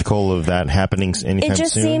 very skeptical of that happening anytime soon. It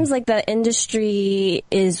just seems like the industry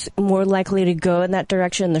is more likely to go in that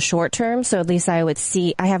direction in the short term. So at least I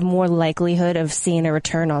have more likelihood of seeing a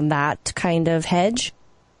return on that kind of hedge.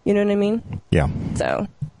 You know what I mean? Yeah. So.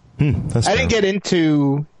 I didn't get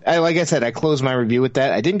into, like I said, I closed my review with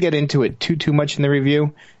that. I didn't get into it too much in the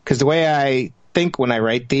review, because the way I think when I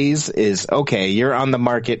write these is, okay, you're on the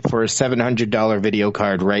market for a $700 video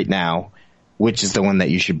card right now. Which is the one that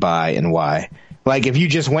you should buy and why? Like, if you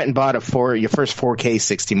just went and bought your first 4K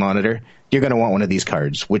 60 monitor, you're going to want one of these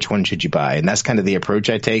cards. Which one should you buy? And that's kind of the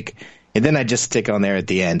approach I take. And then I just stick on there at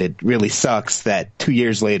the end. It really sucks that 2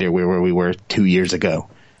 years later we're where we were 2 years ago.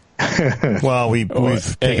 Well, we've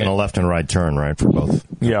taken a left and right turn, right, for both.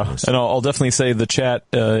 Yeah, and I'll definitely say the chat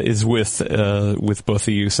is with both of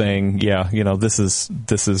you saying, this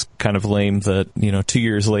is kind of lame that 2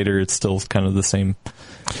 years later it's still kind of the same,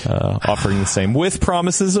 offering the same with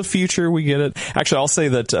promises of future. We get it. Actually, I'll say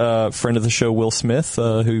that friend of the show Will Smith,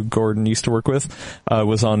 who Gordon used to work with,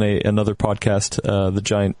 was on another podcast, the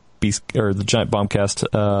Giant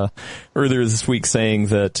Bombcast earlier this week, saying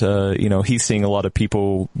that he's seeing a lot of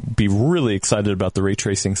people be really excited about the ray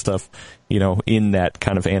tracing stuff, in that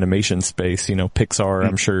kind of animation space. Pixar,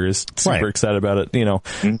 I'm sure, is super excited about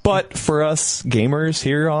it. But for us gamers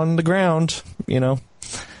here on the ground,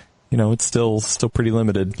 it's still pretty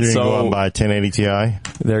limited. You're gonna go out and buy a 1080 Ti.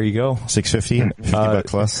 There you go, $650,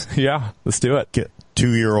 $50 less. Yeah, let's do it. Get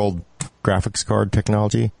 2-year-old graphics card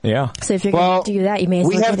technology. Yeah. So if you're going to do that, you may as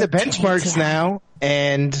well. We have the benchmarks now,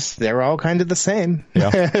 and they're all kind of the same.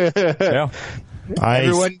 Yeah. Yeah.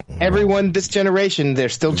 Everyone this generation, they're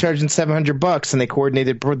still charging $700, and they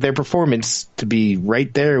coordinated their performance to be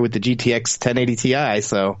right there with the GTX 1080 Ti.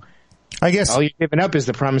 So I guess all you're giving up is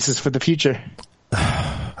the promises for the future.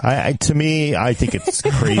 To me, I think it's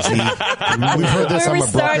crazy. We've heard this on a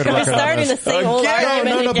broken record. We're starting the same old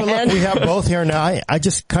argument but look, we have both here now. I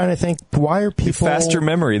just kind of think, why are people faster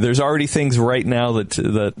memory? There's already things right now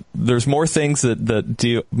that there's more things that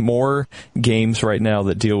deal more games right now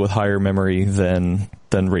that deal with higher memory than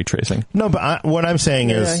ray tracing. No, but what I'm saying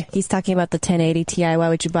is... He's talking about the 1080 Ti. Why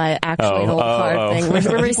would you buy actually an old card thing?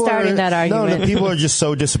 We're restarting that argument. No, people are just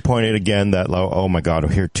so disappointed again that, oh my God,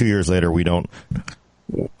 here 2 years later,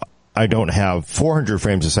 I don't have 400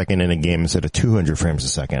 frames a second in a game instead of 200 frames a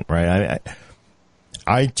second, right?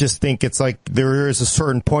 I just think it's like there is a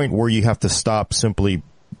certain point where you have to stop simply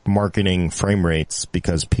marketing frame rates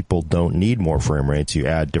because people don't need more frame rates. You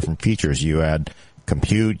add different features. You add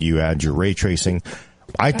compute. You add your ray tracing.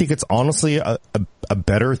 I think it's honestly a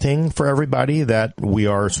better thing for everybody that we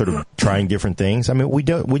are sort of trying different things. I mean, we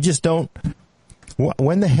just don't.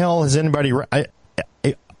 When the hell has anybody?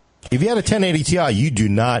 If you had a 1080 Ti, you do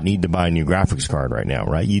not need to buy a new graphics card right now,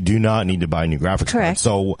 right? You do not need to buy a new graphics card.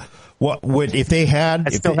 So, what would if they had?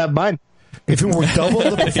 I still have mine. If it were double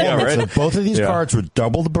the performance, if both of these cards were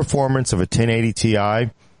double the performance of a 1080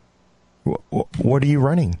 Ti, what are you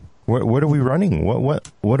running? What are we running?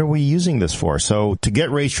 What are we using this for? So to get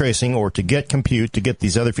ray tracing or to get compute, to get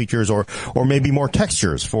these other features or maybe more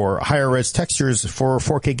textures for higher res textures for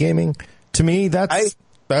 4K gaming, to me, that's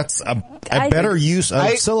a better use of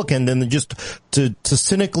silicon than just to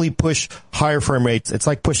cynically push higher frame rates. It's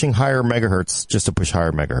like pushing higher megahertz just to push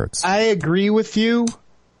higher megahertz. I agree with you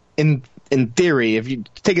in theory. If you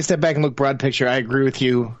take a step back and look broad picture, I agree with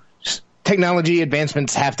you. Technology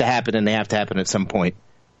advancements have to happen, and they have to happen at some point.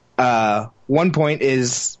 One point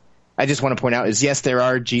is, I just want to point out is, yes, there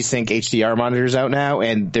are G-Sync HDR monitors out now,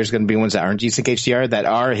 and there's going to be ones that aren't G-Sync HDR that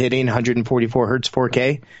are hitting 144 hertz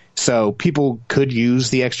 4K. So people could use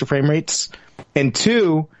the extra frame rates. And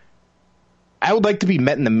two, I would like to be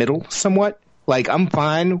met in the middle somewhat. Like, I'm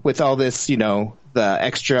fine with all this, the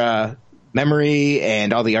extra memory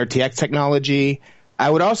and all the RTX technology. I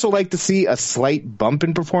would also like to see a slight bump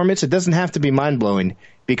in performance. It doesn't have to be mind-blowing,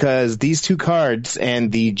 because these two cards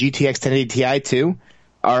and the GTX 1080 Ti 2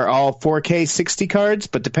 are all 4K 60 cards,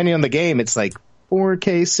 but depending on the game, it's like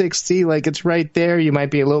 4K 60, like it's right there. You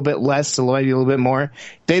might be a little bit less, a little bit more.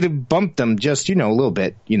 They'd have bumped them just, a little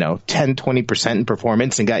bit, 10, 20% in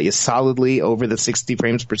performance and got you solidly over the 60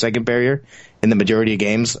 frames per second barrier in the majority of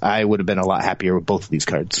games. I would have been a lot happier with both of these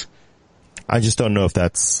cards. I just don't know if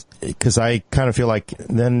that's, because I kind of feel like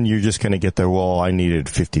then you're just going to get there, well, I needed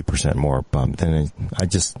 50% more bump. Then I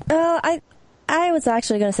just... I was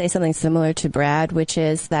actually going to say something similar to Brad, which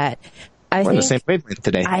is that we're on the same wavelength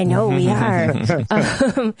today. I know we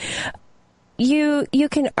are. You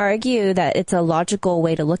can argue that it's a logical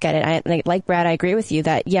way to look at it. Like Brad, I agree with you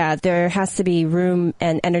that, there has to be room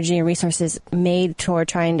and energy and resources made toward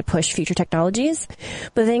trying to push future technologies.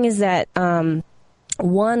 But the thing is that,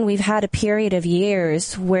 one, we've had a period of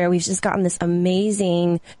years where we've just gotten this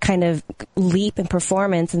amazing kind of leap in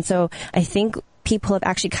performance. And so I think people have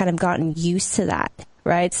actually kind of gotten used to that,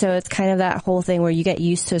 right? So it's kind of that whole thing where you get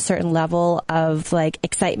used to a certain level of like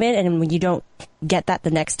excitement, and when you don't get that the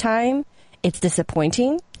next time, it's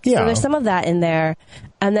disappointing. Yeah. So there's some of that in there.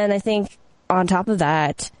 And then I think on top of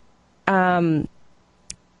that,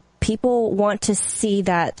 people want to see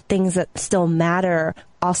that things that still matter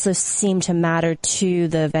also seem to matter to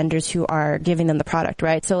the vendors who are giving them the product,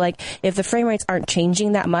 right? So like if the frame rates aren't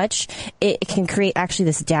changing that much, it can create actually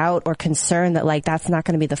this doubt or concern that like that's not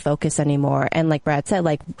going to be the focus anymore. And like Brad said,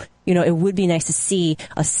 like, it would be nice to see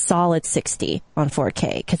a solid 60 on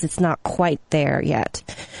 4K because it's not quite there yet.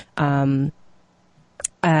 I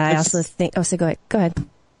also think, so go ahead.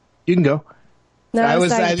 You can go. No,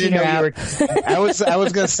 I didn't know you were, I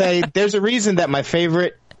was going to say there's a reason that my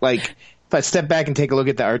favorite, like, if I step back and take a look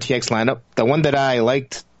at the RTX lineup, the one that I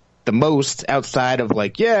liked the most outside of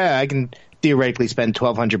like, I can theoretically spend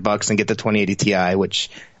 $1,200 and get the 2080 Ti, which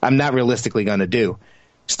I'm not realistically going to do.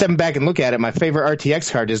 Stepping back and look at it, my favorite RTX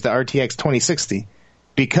card is the RTX 2060,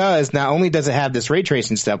 because not only does it have this ray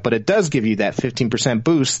tracing stuff, but it does give you that 15%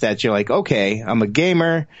 boost that you're like, okay, I'm a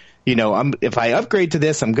gamer. If I upgrade to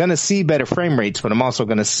this, I'm going to see better frame rates, but I'm also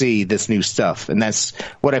going to see this new stuff. And that's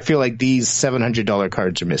what I feel like these $700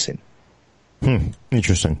 cards are missing.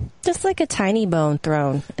 Interesting. Just like a tiny bone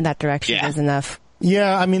thrown in that direction is enough.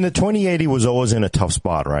 Yeah, I mean, the 2080 was always in a tough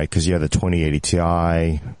spot, right? Because you had the 2080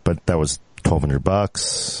 Ti, but that was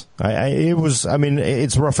 $1,200.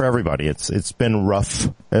 It's rough for everybody. It's been a rough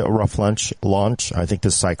launch. I think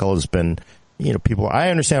this cycle has been, I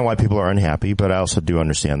understand why people are unhappy, but I also do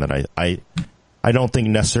understand that I don't think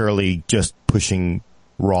necessarily just pushing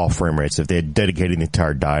raw frame rates, if they had dedicated the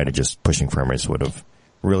entire die to just pushing frame rates, would have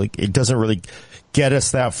really, it doesn't really get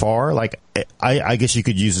us that far. Like, I guess you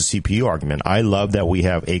could use a CPU argument. I love that we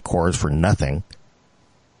have 8 cores for nothing.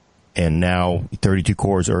 And now 32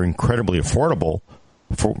 cores are incredibly affordable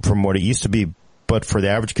from what it used to be. But for the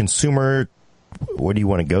average consumer, what do you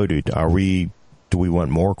want to go to? Do we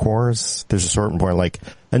want more cores? There's a certain point, like,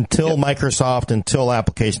 until Microsoft, until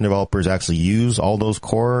application developers actually use all those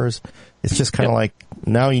cores, it's just kind of like,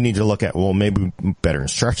 now you need to look at, well, maybe better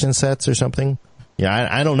instruction sets or something. Yeah,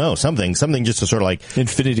 I don't know. Something just to sort of like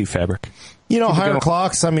Infinity Fabric. Higher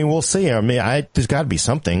clocks. We'll see. There's got to be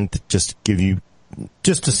something to just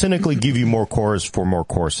to cynically give you more cores for more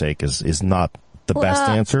core sake is not the best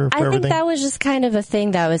answer for everything. I think that was just kind of a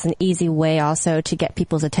thing that was an easy way also to get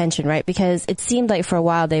people's attention, right? Because it seemed like for a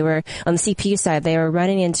while they were, on the CPU side, they were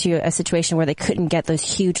running into a situation where they couldn't get those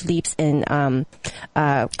huge leaps in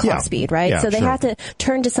clock speed, right? Yeah, so they had to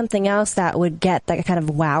turn to something else that would get that kind of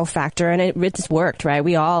wow factor, and it just worked, right?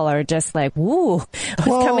 We all are just like, woo, what's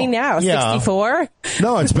coming now? 64?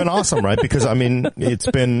 No, it's been awesome, right? Because,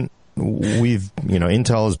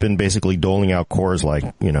 Intel has been basically doling out cores like,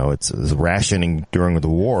 it's rationing during the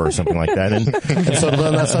war or something like that. And so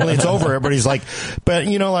then suddenly it's over. Everybody's like, but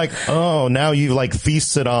now you've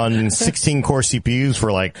feasted on 16 core CPUs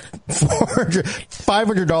for like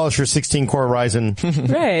 $500 for 16 core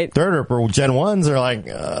Ryzen. Right. Third or Gen 1s are like,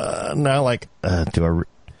 now like,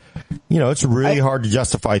 it's really hard to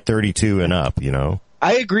justify 32 and up,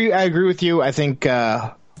 I agree with you. I think,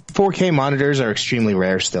 4K monitors are extremely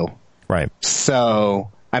rare still. Right.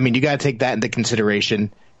 So, you got to take that into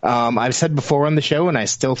consideration. I've said before on the show, and I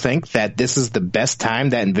still think that this is the best time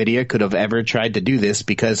that NVIDIA could have ever tried to do this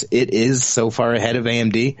because it is so far ahead of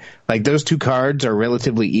AMD. Like, those two cards are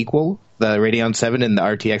relatively equal, the Radeon 7 and the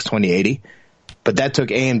RTX 2080. But that took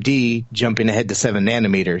AMD jumping ahead to 7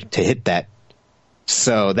 nanometer to hit that.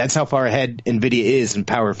 So that's how far ahead NVIDIA is in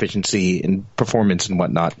power efficiency and performance and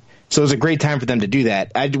whatnot. So it was a great time for them to do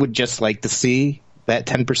that. I would just like to see that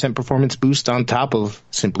 10% performance boost on top of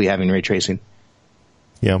simply having ray tracing.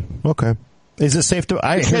 Yeah. Okay. Is it safe to?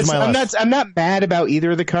 I'm not mad about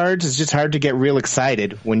either of the cards. It's just hard to get real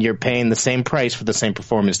excited when you're paying the same price for the same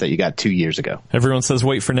performance that you got 2 years ago. Everyone says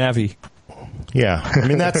wait for Navi. Yeah.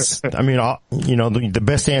 The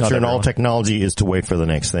best answer in all technology is to wait for the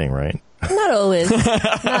next thing, right? Not always.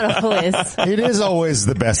 Not always. It is always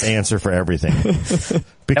the best answer for everything.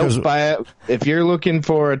 Because if you're looking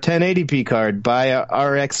for a 1080p card, buy a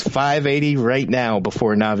RX 580 right now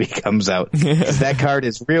before Navi comes out. Because that card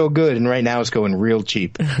is real good, and right now it's going real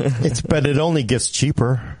cheap. But it only gets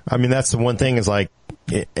cheaper. That's the one thing is like,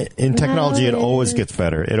 in technology, it always gets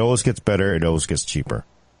better. It always gets better. It always gets cheaper.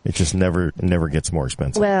 It just never gets more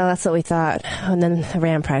expensive. Well, that's what we thought. And then the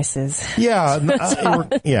RAM prices. Yeah.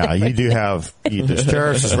 You do have, there's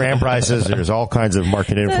tariffs, there's RAM prices, there's all kinds of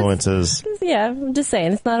market influences. Yeah, I'm just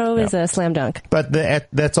saying, it's not always a slam dunk. But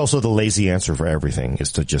that's also the lazy answer for everything,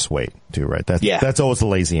 is to just wait, too, right? That's always the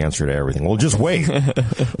lazy answer to everything. Well, just wait.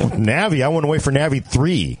 Navi, I want to wait for Navi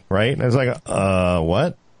 3, right? And I was like,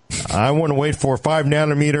 what? I want to wait for 5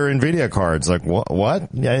 nanometer NVIDIA cards. Like, what?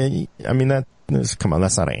 Yeah, come on,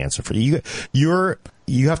 that's not an answer for you. You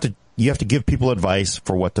have to give people advice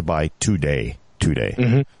for what to buy today.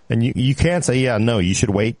 Mm-hmm. And you can't say, you should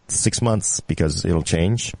wait 6 months because it'll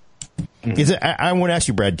change. Mm-hmm. I want to ask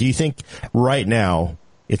you, Brad, do you think right now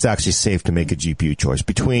it's actually safe to make a GPU choice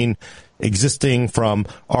between existing from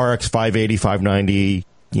RX 580, 590,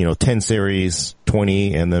 10 series,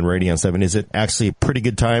 20, and then Radeon 7? Is it actually a pretty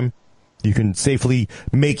good time? You can safely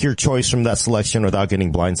make your choice from that selection without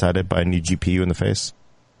getting blindsided by a new GPU in the face?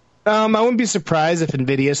 I wouldn't be surprised if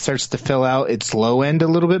NVIDIA starts to fill out its low end a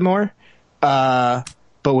little bit more. But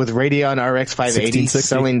with Radeon RX 580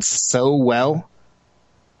 selling so well,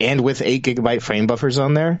 and with 8 gigabyte frame buffers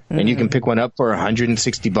on there, and you can pick one up for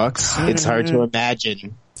 $160, it's hard to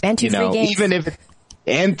imagine. And 2 free games. Even if,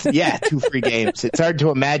 2 free games. It's hard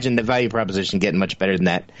to imagine the value proposition getting much better than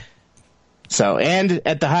that. So, and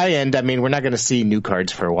at the high end, we're not going to see new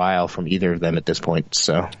cards for a while from either of them at this point.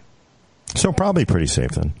 So probably pretty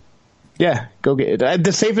safe then. Yeah, go get it.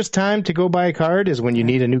 The safest time to go buy a card is when you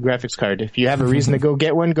need a new graphics card. If you have a reason to go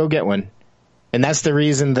get one, go get one. And that's the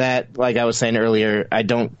reason that, like I was saying earlier, I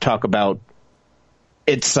don't talk about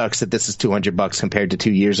it sucks that this is $200 compared to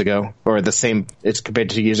 2 years ago, or the same. It's compared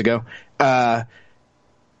to 2 years ago.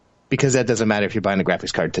 because that doesn't matter if you're buying a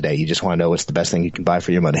graphics card today. You just want to know what's the best thing you can buy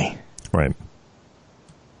for your money. Right.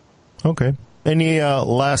 Okay. Any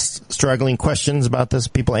last straggling questions about this?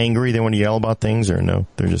 People angry? They want to yell about things, or no?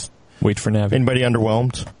 They're just wait for Navi. Anybody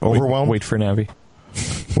underwhelmed? Overwhelmed? Wait for Navi.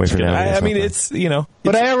 Wait for Navi. I mean, it's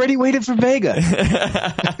But I already waited for Vega.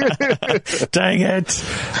 Dang it!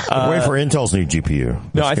 Wait for Intel's new GPU.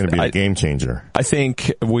 No, it's going to be a game changer. I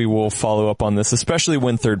think we will follow up on this, especially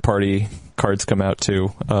when third-party cards come out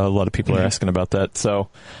too. A lot of people are asking about that. So,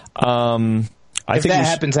 if that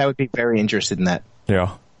happens, I would be very interested in that.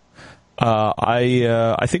 Yeah.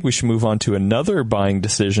 I think we should move on to another buying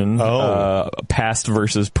decision. Past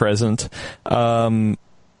versus present.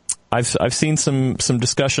 I've seen some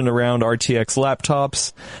discussion around RTX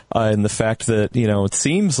laptops, and the fact that, it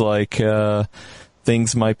seems like,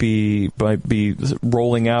 things might be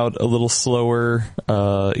rolling out a little slower,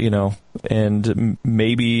 and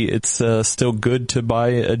maybe it's still good to buy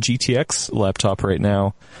a GTX laptop right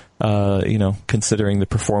now, considering the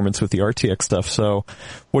performance with the RTX stuff. So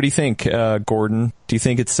what do you think, Gordon? Do you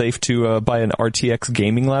think it's safe to buy an RTX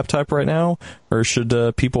gaming laptop right now, or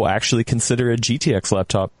should people actually consider a GTX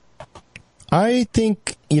laptop? I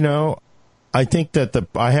think, that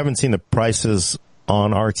I haven't seen the prices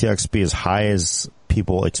on RTX be as high as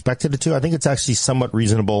people expected it to. I think it's actually somewhat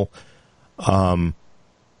reasonable.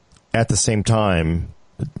 At the same time,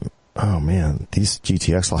 oh man, these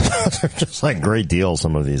GTX laptops are just like great deals,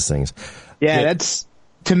 some of these things. Yeah, that's,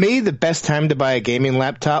 to me, the best time to buy a gaming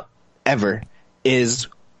laptop ever is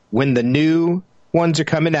when the new ones are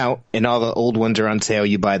coming out and all the old ones are on sale.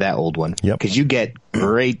 You buy that old one. Yep. Because you get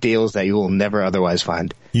great deals that you will never otherwise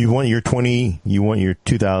find. You want your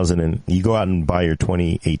 2000, and you go out and buy your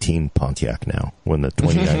 2018 Pontiac now, when the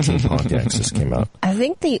 2019 Pontiacs just came out. I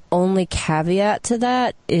think the only caveat to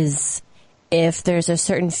that is if there's a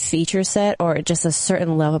certain feature set or just a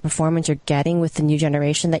certain level of performance you're getting with the new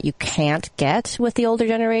generation that you can't get with the older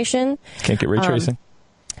generation. Can't get ray tracing.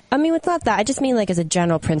 I mean, it's not that. I just mean like as a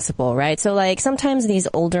general principle, right? So like sometimes these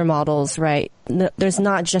older models, right, there's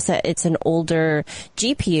not just that it's an older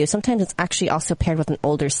GPU. Sometimes it's actually also paired with an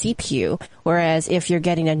older CPU. Whereas if you're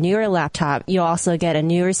getting a newer laptop, you also get a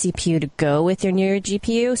newer CPU to go with your newer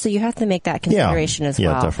GPU. So you have to make that consideration as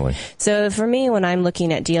well. Yeah, definitely. So for me, when I'm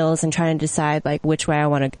looking at deals and trying to decide like which way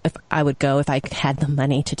if I would go if I had the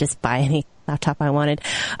money to just buy any laptop I wanted,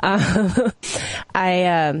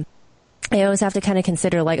 I always have to kind of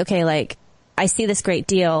consider like, okay, like I see this great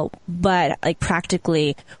deal, but like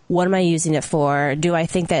practically, what am I using it for? Do I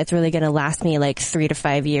think that it's really going to last me like 3 to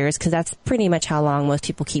 5 years? Because that's pretty much how long most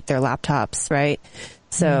people keep their laptops, right?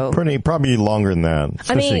 So probably longer than that.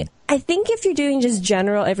 I mean, I think if you're doing just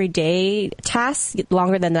general everyday tasks,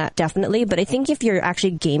 longer than that, definitely. But I think if you're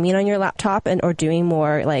actually gaming on your laptop or doing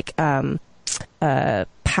more like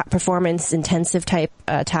performance intensive type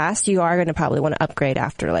tasks, you are going to probably want to upgrade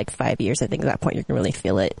after like 5 years. I think at that point you can really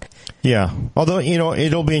feel it. Yeah. Although,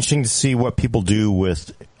 it'll be interesting to see what people do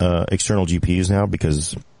with external GPUs now,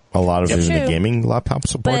 because a lot of the gaming laptops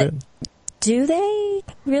support it. Do they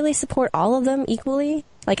really support all of them equally?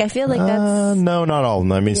 Like, I feel like that's... No, not all of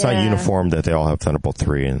them. I mean, it's not uniform that they all have Thunderbolt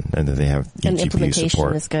 3 and that they have and GPU implementation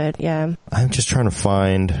support. is good, yeah. I'm just trying to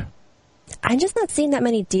find... I'm just not seeing that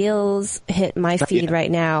many deals hit my feed right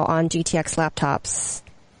now on GTX laptops.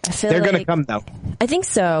 I feel they're going to come though. I think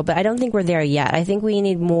so, but I don't think we're there yet. I think we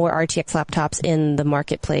need more RTX laptops in the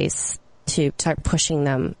marketplace to start pushing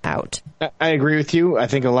them out. I agree with you. I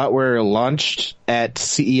think a lot were launched at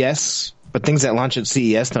CES, but things that launch at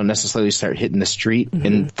CES don't necessarily start hitting the street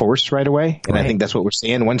in force right away. And I think that's what we're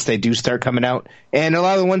seeing once they do start coming out. And a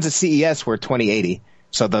lot of the ones at CES were 2080.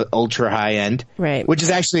 So the ultra high end, right? Which is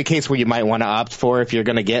actually a case where you might want to opt for if you're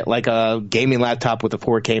going to get like a gaming laptop with a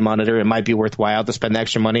 4K monitor. It might be worthwhile to spend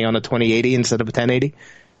extra money on a 2080 instead of a 1080.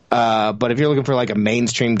 But if you're looking for like a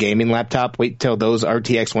mainstream gaming laptop, wait till those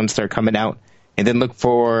RTX ones start coming out, and then look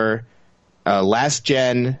for last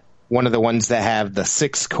gen, one of the ones that have the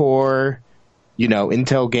 6-core,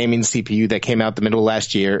 Intel gaming CPU that came out the middle of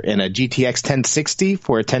last year, and a GTX 1060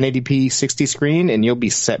 for a 1080p 60 screen, and you'll be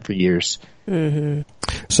set for years. Mm-hmm.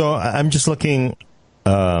 So I'm just looking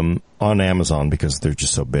on Amazon because they're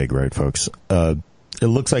just so big, right, folks? It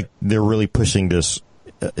looks like they're really pushing this.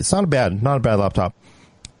 It's not a bad laptop.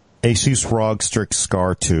 Asus ROG Strix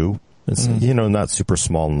Scar 2. It's, not super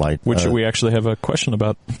small and light. Which we actually have a question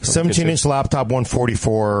about. 17-inch laptop,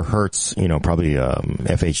 144 hertz, probably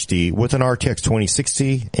FHD, with an RTX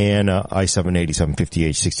 2060 and i7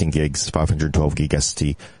 8750H, 16 gigs, 512 gig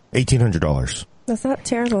SSD, $1,800. That's not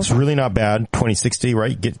terrible. It's really not bad. 2060,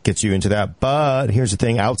 right? Gets you into that. But here's the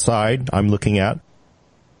thing. Outside, I'm looking at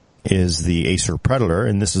is the Acer Predator,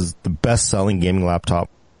 and this is the best-selling gaming laptop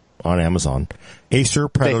on Amazon. Acer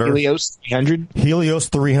Predator. The Helios 300? Helios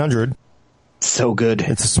 300. So good.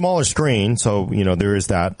 It's a smaller screen, so, there is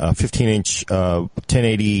that 15-inch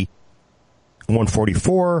 1080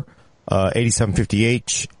 144,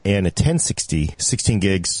 8750H, and a 1060, 16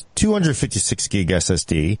 gigs, 256 gig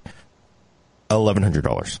SSD,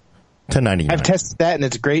 $1,100. $1,099. I've tested that, and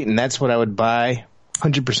it's great, and that's what I would buy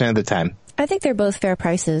 100% of the time. I think they're both fair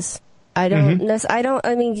prices. I mean,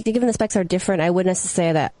 given the specs are different, I wouldn't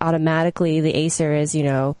necessarily say that automatically the Acer is,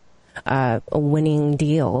 a winning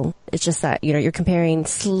deal. It's just that, you're comparing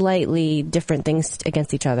slightly different things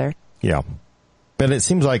against each other. Yeah. But it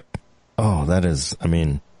seems like,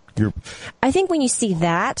 I think when you see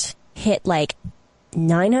that hit like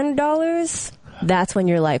 $900, that's when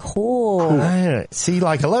you're like, oh. See,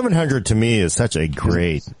 like $1,100 to me is such a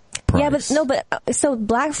great price. Yeah, so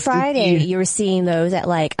Black Friday, you were seeing those at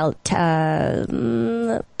like about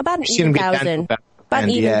an even thousand. About an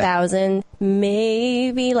even thousand,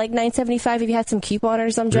 maybe like $975 if you had some coupon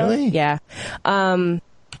or some junk. Really? Yeah. But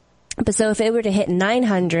so if it were to hit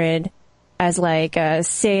 $900 as like a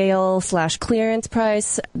sale/clearance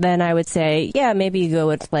price, then I would say, yeah, maybe you go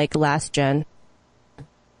with like last gen.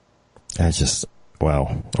 That's just,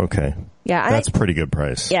 wow. Okay. Yeah. That's a pretty good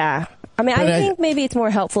price. Yeah. I mean, I think maybe it's more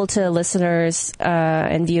helpful to listeners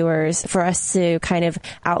and viewers for us to kind of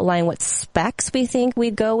outline what specs we think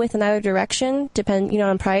we'd go with in either direction,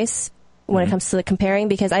 on price when it comes to the comparing,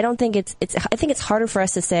 because I don't think I think it's harder for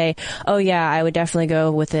us to say, oh yeah, I would definitely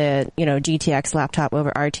go with a, GTX laptop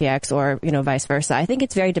over RTX or, vice versa. I think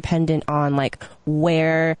it's very dependent on like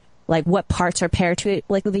where, like what parts are paired to it,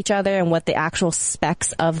 like with each other, and what the actual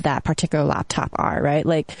specs of that particular laptop are, right?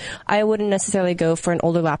 Like, I wouldn't necessarily go for an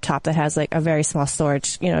older laptop that has like a very small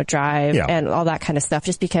storage, drive and all that kind of stuff,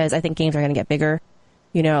 just because I think games are going to get bigger.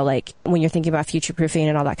 Like when you're thinking about future proofing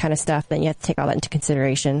and all that kind of stuff, then you have to take all that into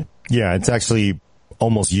consideration. Yeah, it's actually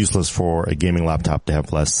almost useless for a gaming laptop to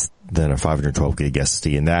have less than a 512 gig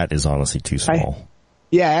SSD, and that is honestly too small.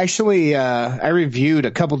 Yeah, actually, I reviewed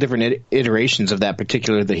a couple different iterations of that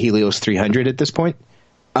particular, the Helios 300 at this point.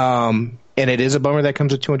 And it is a bummer that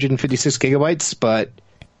comes with 256 gigabytes, but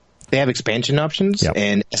they have expansion options,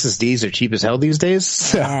 and SSDs are cheap as hell these days.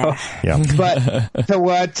 So, But to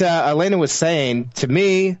what Elena was saying, to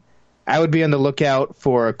me, I would be on the lookout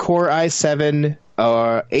for a Core i7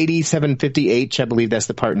 or 8750H, I believe that's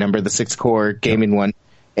the part number, the 6-core gaming one,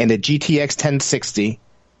 and a GTX 1060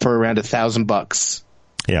 for around $1,000.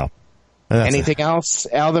 Yeah. Anything else?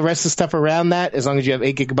 All the rest of the stuff around that, as long as you have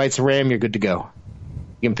 8 gigabytes of RAM, you're good to go.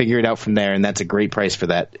 You can figure it out from there, and that's a great price for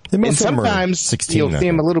that. And sometimes you'll see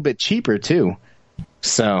them a little bit cheaper, too.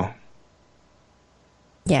 So.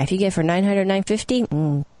 Yeah, if you get it for $900,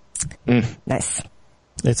 $950, nice.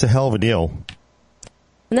 It's a hell of a deal.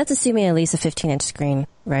 And that's assuming at least a 15-inch screen,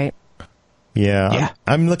 right? Yeah.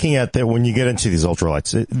 I'm looking at that when you get into these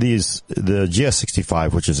ultralights. The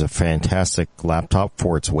GS65, which is a fantastic laptop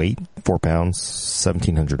for its weight, 4 pounds,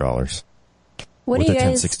 $1,700. What are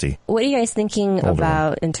you guys thinking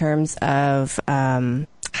about in terms of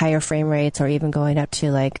higher frame rates, or even going up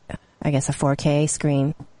to like, I guess, a 4K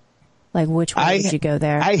screen? Like, which way would you go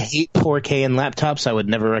there? I hate 4K in laptops. I would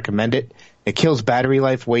never recommend it. It kills battery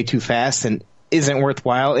life way too fast and isn't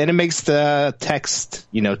worthwhile, and it makes the text,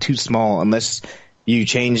 too small unless you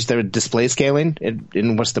change the display scaling.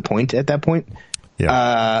 And what's the point at that point?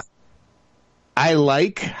 Yeah. I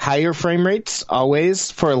like higher frame rates always.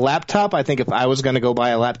 For a laptop, I think if I was going to go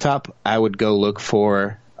buy a laptop, I would go look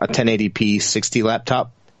for a 1080p 60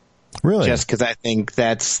 laptop. Really? Just because I think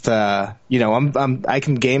that's the, I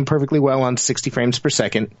can game perfectly well on 60 frames per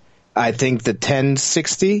second. I think the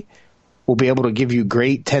 1060 will be able to give you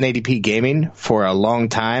great 1080p gaming for a long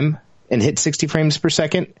time and hit 60 frames per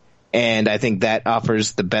second. And I think that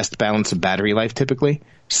offers the best balance of battery life typically.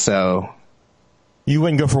 So you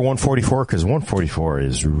wouldn't go for 144 because 144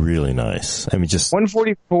 is really nice. I mean,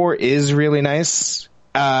 144 is really nice.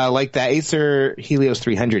 Like the Acer Helios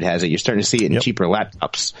 300 has it. You're starting to see it in cheaper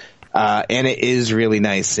laptops. And it is really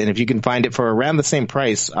nice. And if you can find it for around the same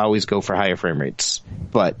price, always go for higher frame rates.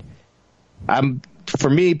 But for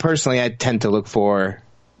me personally, I tend to look for,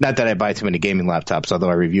 not that I buy too many gaming laptops, although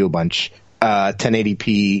I review a bunch,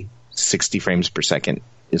 1080p 60 frames per second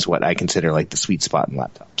is what I consider like the sweet spot in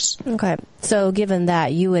laptops. Okay. So given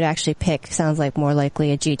that, you would actually pick, sounds like more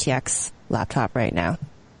likely a GTX laptop right now.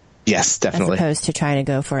 Yes, definitely. As opposed to trying to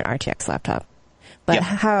go for an RTX laptop. But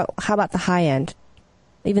how about the high end?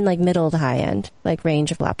 Even like middle to high end, like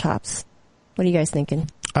range of laptops. What are you guys thinking?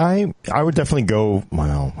 I would definitely go,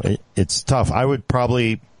 it's tough. I would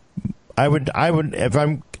if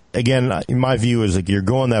I'm again, in my view is like you're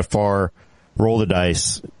going that far, roll the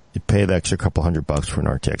dice, you pay the extra couple $100 for an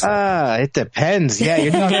RTX. It depends. Yeah,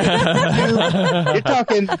 you're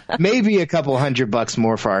talking maybe a couple $100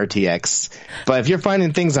 more for RTX. But if you're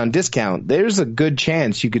finding things on discount, there's a good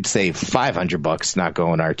chance you could save $500 not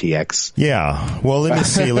going RTX. Yeah. Well, let me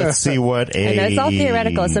see. Let's see what I know it's all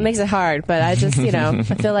theoretical, so it makes it hard. But I just, I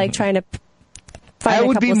feel like trying to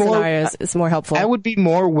find a couple of scenarios is more helpful. I would be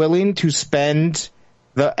more willing to spend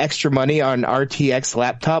the extra money on RTX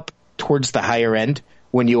laptop towards the higher end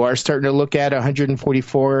when you are starting to look at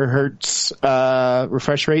 144 hertz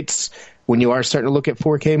refresh rates, when you are starting to look at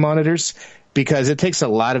 4K monitors, because it takes a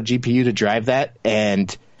lot of GPU to drive that,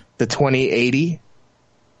 and the 2080,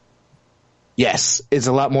 yes, is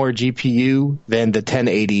a lot more GPU than the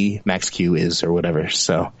 1080 Max-Q is or whatever.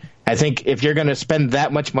 So I think if you're going to spend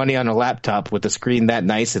that much money on a laptop with a screen that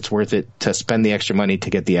nice, it's worth it to spend the extra money to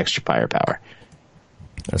get the extra firepower.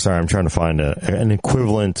 Sorry, I'm trying to find an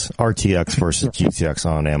equivalent RTX versus GTX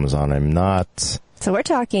on Amazon. I'm not. So we're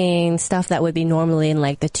talking stuff that would be normally in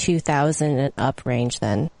like the 2,000 and up range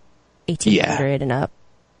then. 1,800 and up.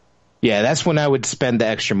 Yeah, that's when I would spend the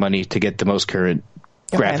extra money to get the most current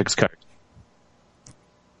graphics card.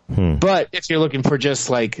 But if you're looking for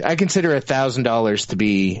just like, I consider $1,000 to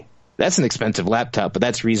be, that's an expensive laptop, but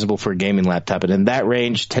that's reasonable for a gaming laptop. And in that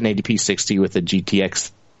range, 1080p 60 with a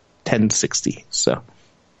GTX 1060. So.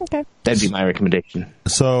 Okay. That'd be my recommendation.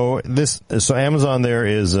 So Amazon there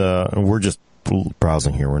is, we're just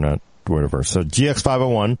browsing here. We're not whatever. So GX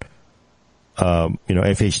 501,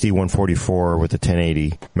 FHD 144 with the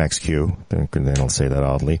 1080 Max-Q. They don't say that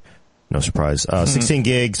oddly. No surprise. 16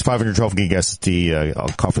 gigs, 512 gig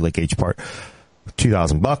SSD, Coffee Lake H part,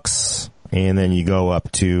 $2,000. And then you go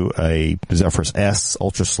up to a Zephyrus S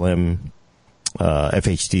Ultra Slim,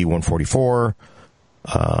 FHD 144.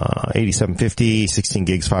 8750, 16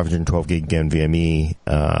 gigs, 512 gig NVMe,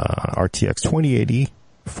 RTX 2080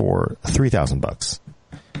 for $3,000.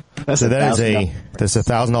 That's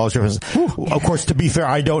 $1,000 difference. Of course, to be fair,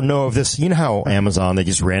 I don't know if this, you know how Amazon, they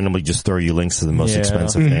just randomly just throw you links to the most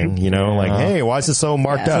expensive thing, like, hey, why is this so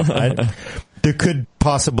marked up? There could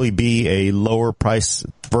possibly be a lower price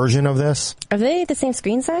version of this. Are they the same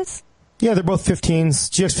screen size? Yeah, they're both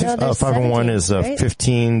 15s. GX 501 is a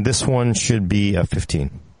 15. This one should be a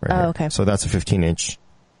 15. Right here. Okay. So that's a 15-inch.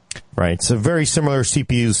 Right. So very similar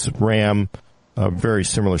CPUs, RAM, very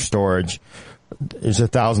similar storage. There's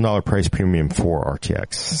 $1,000 price premium for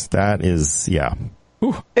RTX. That is, yeah.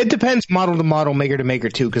 Ooh. It depends model to model, maker to maker,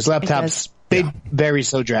 too, because laptops, they vary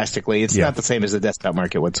so drastically. It's not the same as the desktop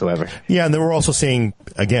market whatsoever. Yeah, and then we're also seeing,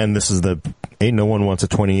 again, this is ain't no one wants a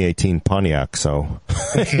 2018 Pontiac, so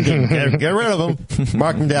get rid of them.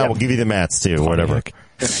 Mark them down. We'll give you the mats, too, whatever.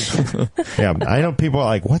 Yeah, I know people are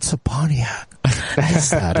like, what's a Pontiac? What's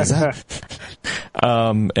that? Is that?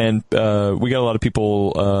 And we got a lot of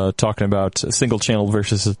people talking about single channel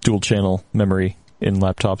versus dual channel memory in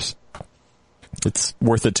laptops. It's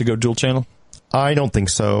worth it to go dual channel? I don't think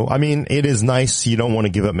so. I mean, it is nice. You don't want to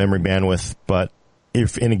give up memory bandwidth, but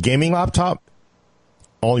if in a gaming laptop,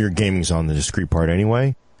 all your gaming's on the discrete part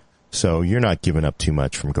anyway. So you're not giving up too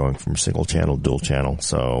much from going from single channel to dual channel.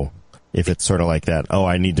 So if it's sort of like that,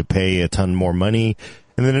 I need to pay a ton more money.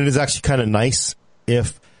 And then it is actually kind of nice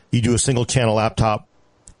if you do a single channel laptop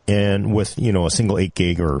and with, a single 8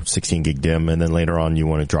 gig or 16 gig DIMM, and then later on you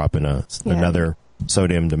want to drop in another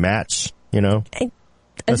SODIMM to match,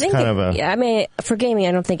 I think kind of for gaming,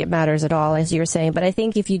 I don't think it matters at all, as you were saying. But I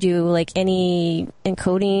think if you do like any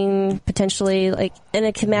encoding, potentially, and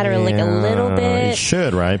it can matter a little bit. It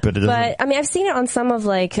should, right? But it doesn't. But I mean, I've seen it on some of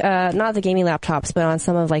not the gaming laptops, but on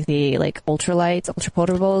some of the ultralights, ultra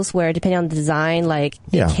portables, where depending on the design, it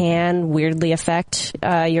can weirdly affect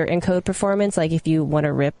your encode performance. Like if you want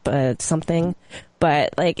to rip something.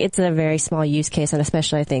 But it's a very small use case, and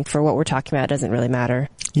especially I think for what we're talking about, it doesn't really matter.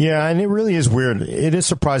 Yeah, and it really is weird. It is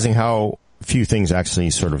surprising how few things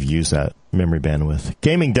actually sort of use that memory bandwidth.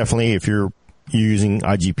 Gaming, definitely, if you're using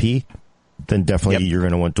IGP, then definitely you're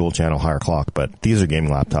going to want dual channel higher clock. But these are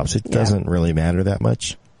gaming laptops. It doesn't really matter that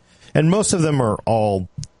much. And most of them are all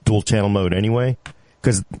dual channel mode anyway.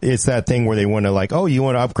 Because it's that thing where they want to you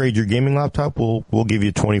want to upgrade your gaming laptop? We'll give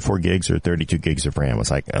you 24 gigs or 32 gigs of RAM. It's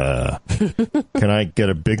like, can I get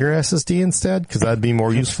a bigger SSD instead? Because that'd be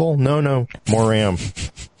more useful. No, more RAM.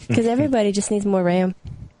 Because everybody just needs more RAM.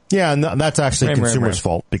 Yeah, and that's actually consumers'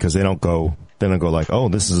 fault because they don't go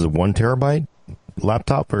this is a 1 terabyte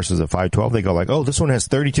laptop versus a 512. They go this one has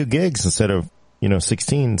 32 gigs instead of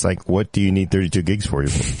 16. It's like, what do you need 32 gigs for? You've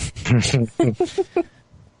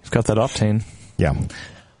got that Optane. Yeah.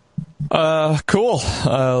 Cool.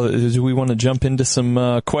 Do we want to jump into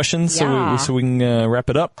some questions Yeah. so we can wrap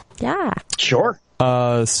it up? Yeah. Sure.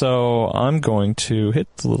 So I'm going to hit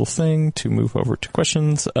the little thing to move over to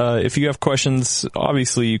questions. If you have questions,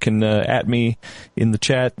 obviously you can at me in the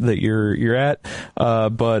chat that you're at.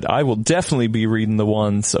 But I will definitely be reading the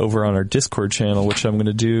ones over on our Discord channel, which I'm going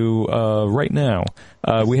to do right now.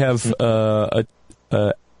 We have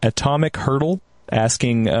Atomic Hurdle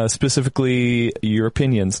asking specifically your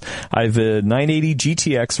opinions. I have a 980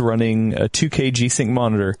 GTX running a 2K G-Sync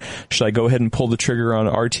monitor. Should I go ahead and pull the trigger on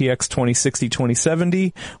RTX 2060,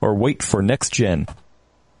 2070, or wait for next gen?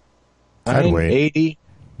 I'd wait. 80.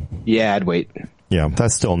 Yeah, I'd wait. Yeah,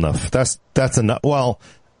 that's still enough. That's enough. Well,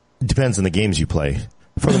 it depends on the games you play.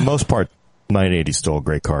 For the most part, 980 is still a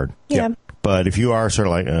great card. Yeah. But if you are sort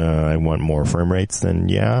of like, I want more frame rates, then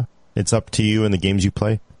yeah, it's up to you and the games you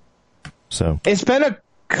play. So It's been a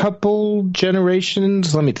couple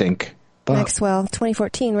generations. Let me think. Maxwell,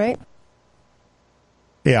 2014, right?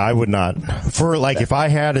 yeah, I would not. For like, if I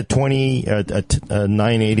had a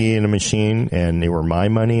 980 in a machine and they were my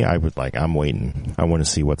money, I would like, I'm waiting. I want to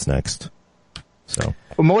see what's next. So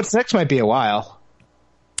Well, what's next might be a while.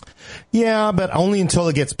 yeah, but only until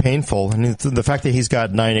it gets painful. And the fact that he's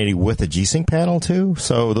got 980 with a G-Sync panel too,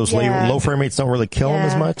 so those Yeah. low frame rates don't really kill him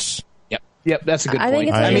as Yeah. much. Yep, that's a good I point. think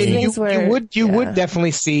it's one I of those mean, things where- you yeah. would definitely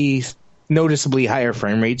see noticeably higher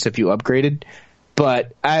frame rates if you upgraded,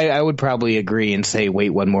 but I would probably agree and say wait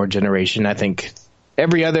one more generation. I think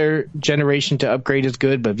every other generation to upgrade is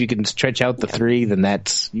good, but if you can stretch out the 3, then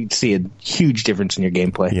you'd see a huge difference in your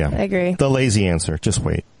gameplay. Yeah, I agree. The lazy answer, just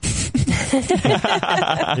wait.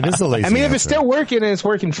 It is the lazy. I mean, if answer. it's still working and it's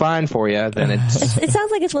working fine for you, then it's It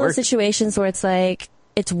sounds like it's one of those Work. situations where it's like,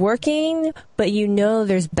 it's working, but you know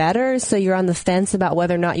there's better, so you're on the fence about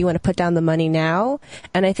whether or not you want to put down the money now.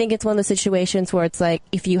 And I think it's one of those situations where it's like,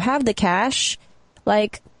 if you have the cash,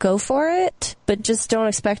 like, go for it, but just don't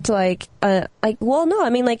expect to well, no, I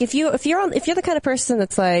mean, like, if you're the kind of person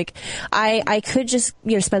that's like, I could just,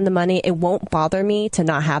 spend the money, it won't bother me to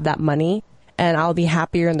not have that money, and I'll be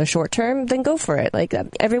happier in the short term, then go for it. Like,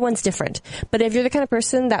 everyone's different. But if you're the kind of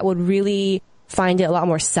person that would really find it a lot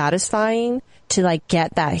more satisfying to like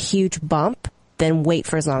get that huge bump, then wait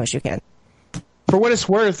for as long as you can. for what it's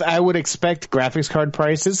worth, I would expect graphics card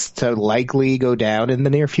prices to likely go down in the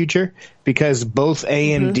near future because both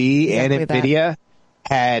AMD and Exactly Nvidia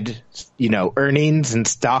had, earnings and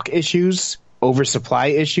stock issues, oversupply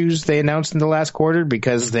issues they announced in the last quarter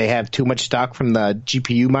because they have too much stock from the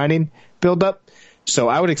GPU mining buildup. So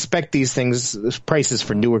I would expect these prices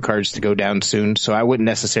for newer cards to go down soon. So I wouldn't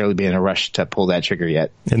necessarily be in a rush to pull that trigger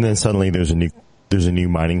yet. And then suddenly there's a new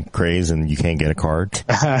mining craze and you can't get a card.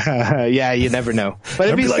 Yeah, you never know. But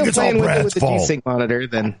if I'd be you're like, still it's all playing with it Brad's with the fault. G-Sync monitor,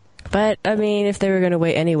 then But I mean, if they were going to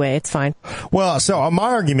wait anyway, it's fine. Well, so my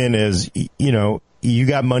argument is, you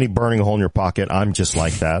got money burning a hole in your pocket. I'm just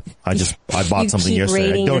like that. I bought something keep yesterday. I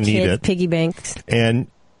raiding don't your need kids' it. piggy banks. And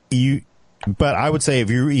but I would say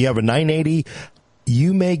if you have a 980,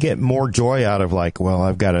 you may get more joy out of like, well,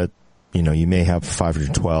 I've got you may have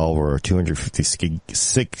 512 or a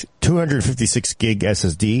 256 gig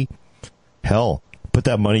SSD. Hell, put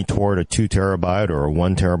that money toward a 2 terabyte or a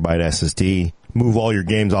 1 terabyte SSD. Move all your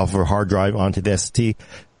games off of a hard drive onto the SSD.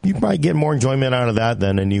 You might get more enjoyment out of that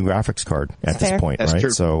than a new graphics card at this fair. point, That's right? true.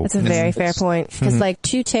 So That's a very fair point. Because like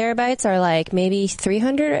 2 terabytes are like maybe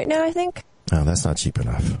 300 right now, I think. no, that's not cheap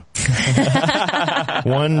enough.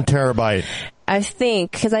 1 terabyte. I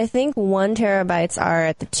think 1 terabytes are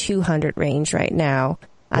at the 200 range right now.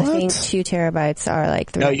 I What? think 2 terabytes are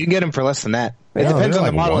like 300. no, you can get them for less than that. It No, depends they're on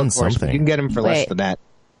the like model, one of course, but something. you can get them for less Wait. than that.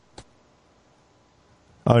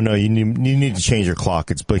 Oh no, you need to change your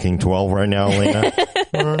clock. It's blinking 12 right now, Elena.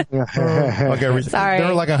 Okay, Sorry.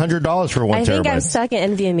 they're like $100 for 1 I think I'm terabyte. stuck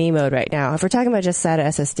in NVMe mode right now. If we're talking about just SATA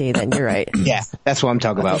SSD, then you're right. Yeah, that's what I'm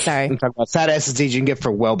talking about. sorry. I'm talking about SATA SSDs you can get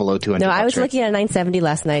for well below 200. No, I was right? looking at a 970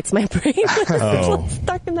 last night, so my brain was Oh.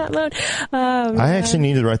 stuck in that mode. I actually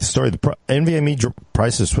need to write the story. The NVMe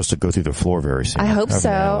price is supposed to go through the floor very soon. I hope have an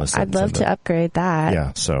so. analyst that I'd love said to that. upgrade that.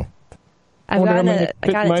 Yeah, so I've Wonder gotten how many I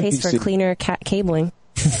got fit a my taste for PC. cleaner cabling.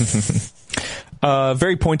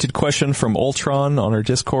 Very pointed question from Ultron on our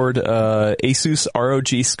Discord. Asus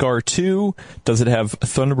ROG Scar 2, does it have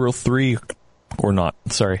Thunderbolt 3 or not?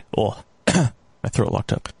 Sorry. Oh, my throat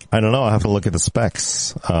locked up. I don't know. I have to look at the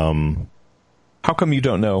specs. How come you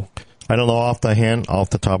don't know? I don't know off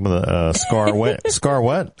the top of the Scar. What Scar?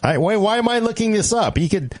 What? Wait, why am I looking this up? You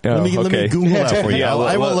could let me okay. Google that for you. Yeah,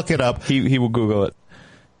 I will look it up. He will Google it.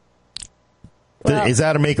 Well- Is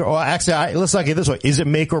that a make or? Well, actually, let's look at it this way: is it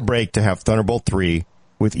make or break to have Thunderbolt 3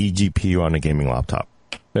 with eGPU on a gaming laptop?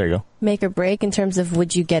 There you go. Make or break in terms of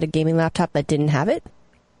would you get a gaming laptop that didn't have it?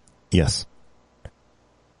 Yes.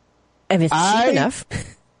 If it's cheap enough.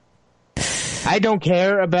 I don't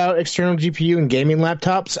care about external GPU and gaming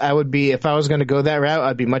laptops. If I was going to go that route,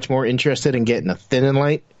 I'd be much more interested in getting a thin and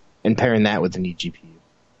light and pairing that with an eGPU.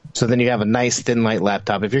 So then you have a nice thin light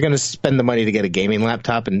laptop. If you're going to spend the money to get a gaming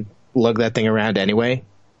laptop and lug that thing around anyway,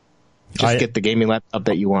 just get the gaming laptop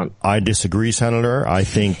that you want. I disagree, Senator. I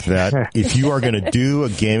think that if you are going to do a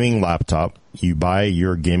gaming laptop, you buy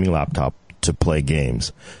your gaming laptop to play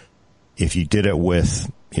games. If you did it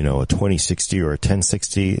with, a 2060 or a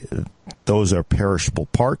 1060, those are perishable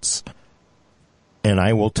parts. And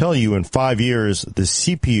I will tell you, in 5 years, the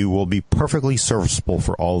CPU will be perfectly serviceable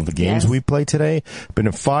for all of the games we play today. But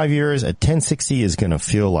in 5 years, a 1060 is going to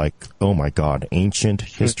feel like, oh my God, ancient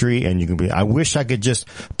history. And I wish I could just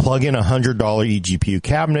plug in $100 eGPU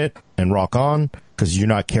cabinet and rock on, because you're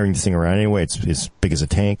not carrying this thing around anyway. It's as big as a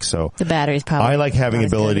tank. So the battery's probably I like having the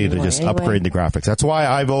ability to just upgrade the graphics. That's why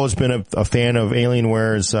I've always been a fan of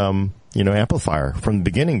Alienware's, amplifier from the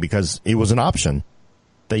beginning, because it was an option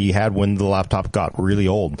that you had when the laptop got really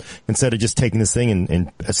old. Instead of just taking this thing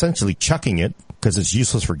and essentially chucking it because it's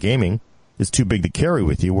useless for gaming, it's too big to carry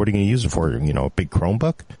with you. What are you going to use it for? A big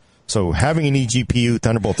Chromebook? So having an eGPU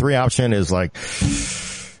Thunderbolt 3 option is like,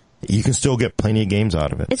 you can still get plenty of games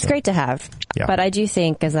out of it. It's great to have. Yeah. But I do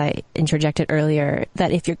think, as I interjected earlier,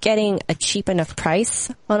 that if you're getting a cheap enough price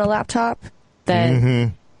on a laptop,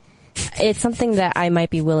 then it's something that I might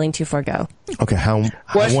be willing to forego. Okay, I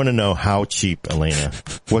want to know how cheap, Elena.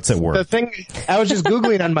 What's it worth? The thing, I was just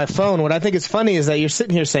Googling on my phone. What I think is funny is that you're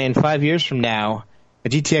sitting here saying 5 years from now, a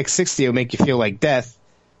GTX 60 will make you feel like death.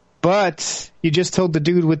 But you just told the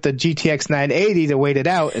dude with the GTX 980 to wait it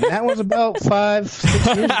out, and that was about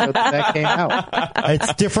 5-6 years ago that came out.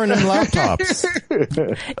 It's different in laptops.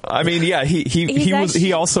 I mean, yeah,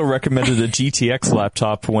 he also recommended a GTX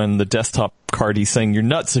laptop when the desktop card he's saying you're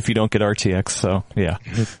nuts if you don't get RTX. So yeah,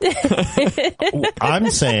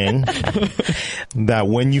 I'm saying that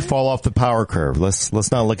when you fall off the power curve,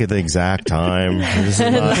 let's not look at the exact time. This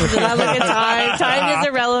is not look at time. Time is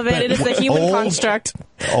irrelevant. It is a human construct.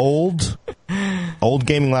 Old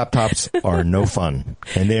gaming laptops are no fun,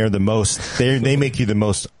 and they are they make you the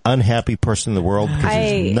most unhappy person in the world because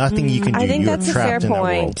there's nothing you can do. I think You're that's a trapped fair in that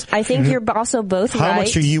point. world. I think you're also both right. How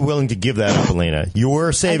much are you willing to give that up, Elena?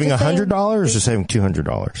 You're saving $100 or saving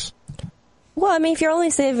 $200? Well, I mean, if you're only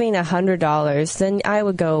saving $100, then I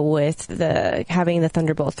would go with having the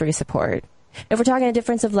Thunderbolt 3 support. If we're talking a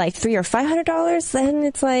difference of like $300 or $500, then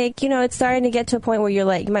it's like, it's starting to get to a point where you're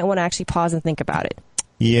like, you might want to actually pause and think about it.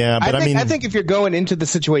 Yeah, but I think if you're going into the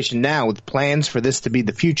situation now with plans for this to be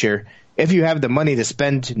the future, if you have the money to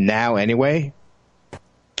spend now anyway,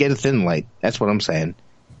 get a thin light. That's what I'm saying.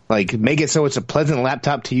 Like, make it so it's a pleasant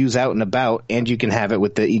laptop to use out and about, and you can have it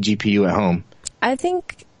with the eGPU at home. I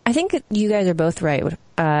think you guys are both right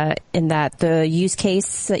in that the use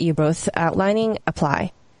case that you're both outlining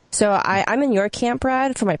apply. So I'm in your camp,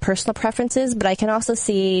 Brad, for my personal preferences, but I can also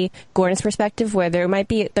see Gordon's perspective where there might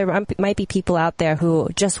be people out there who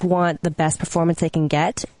just want the best performance they can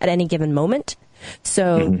get at any given moment.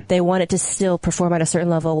 So they want it to still perform at a certain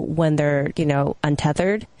level when they're,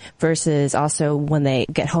 untethered, versus also when they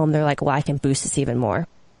get home, they're like, well, I can boost this even more.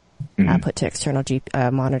 Output to external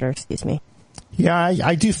monitor, excuse me. Yeah,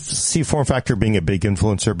 I do see form factor being a big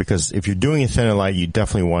influencer, because if you're doing a thin and light, you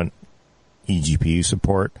definitely want eGPU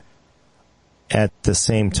support. At the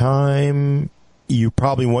same time, you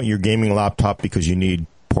probably want your gaming laptop because you need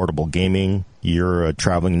portable gaming. You're a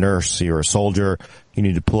traveling nurse, you're a soldier, you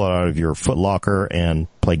need to pull it out of your Foot Locker and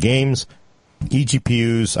play games.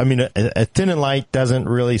 eGPUs, I mean, a thin and light doesn't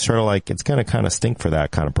really it's going to kind of stink for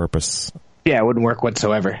that kind of purpose. Yeah, it wouldn't work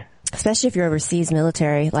whatsoever. Especially if you're overseas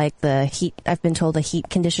military, like the heat, I've been told the heat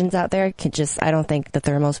conditions out there I don't think the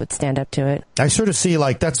thermals would stand up to it. I sort of see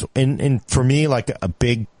that's for me, like a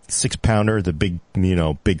big 6-pounder, the big,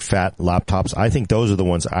 big fat laptops. I think those are the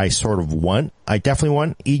ones I sort of want. I definitely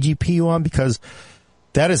want eGPU on, because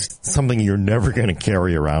that is something you're never going to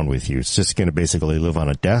carry around with you. It's just going to basically live on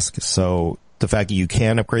a desk. So the fact that you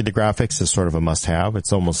can upgrade the graphics is sort of a must-have.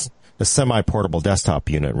 It's almost a semi-portable desktop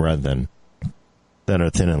unit rather than a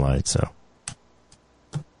thin and light. So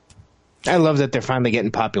I love that they're finally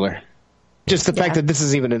getting popular. Just the fact that this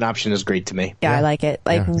is even an option is great to me. Yeah, I like it.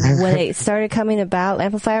 Like when it started coming about,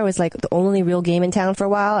 Amplifier was like the only real game in town for a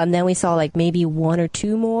while, and then we saw like maybe 1 or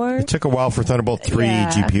 2 more. It took a while for Thunderbolt 3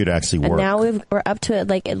 GPU to actually work. And now we're up to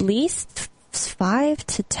like at least 5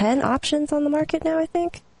 to 10 options on the market now, I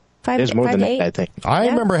think. There's more than that, I think. I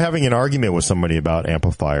remember having an argument with somebody about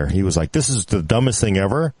Amplifier. He was like, this is the dumbest thing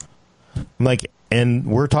ever. I'm like, And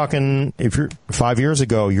we're talking, if you're 5 years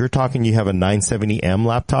ago, you're talking you have a 970M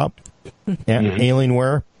laptop,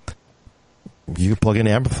 Alienware. You could plug in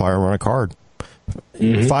an amplifier and run a card.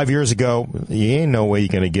 5 years ago, you ain't no way you're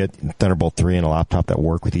going to get Thunderbolt 3 in a laptop that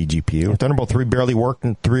work with eGPU. Thunderbolt 3 barely worked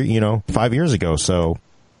in 5 years ago. So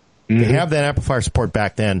they have that amplifier support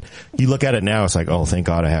back then. You look at it now, it's like, oh, thank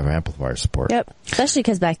God I have amplifier support. Yep. Especially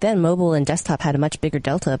because back then, mobile and desktop had a much bigger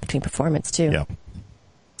delta between performance, too. Yeah.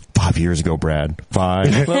 5 years ago, Brad.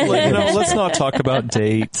 5. Well, let's not talk about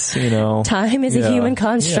dates. Time is a human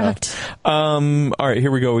construct. Yeah. All right,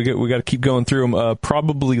 here we go. We got to keep going through them.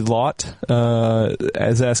 Probably Lot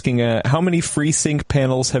as asking, how many FreeSync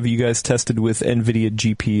panels have you guys tested with NVIDIA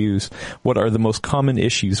GPUs? What are the most common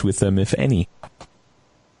issues with them, if any?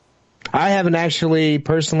 I haven't actually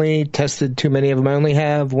personally tested too many of them. I only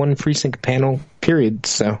have one FreeSync panel, period.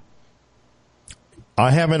 So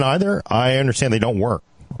I haven't either. I understand they don't work.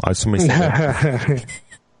 Somebody said that.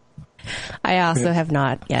 I also have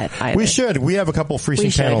not yet either. We should. We have a couple of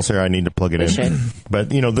FreeSync panels here. I need to plug it in. Should. But,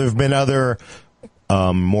 there have been other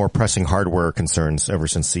more pressing hardware concerns ever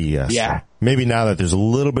since CES. Yeah. So maybe now that there's a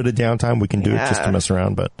little bit of downtime, we can do it just to mess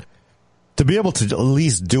around. But to be able to at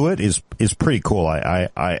least do it is pretty cool.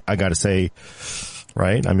 I got to say,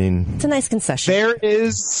 right? I mean, it's a nice concession. There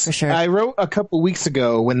is. For sure. I wrote a couple weeks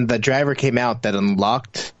ago when the driver came out that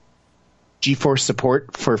unlocked GeForce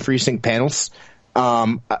support for FreeSync panels.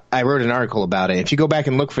 I wrote an article about it. If you go back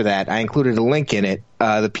and look for that, I included a link in it.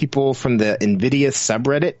 The people from the NVIDIA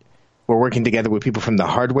subreddit were working together with people from the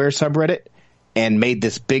hardware subreddit and made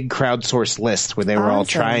this big crowdsourced list where they were all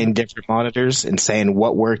trying different monitors and saying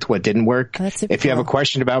what worked, what didn't work. If you have a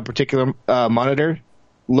question about a particular monitor,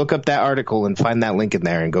 look up that article and find that link in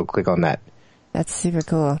there and go click on that. That's super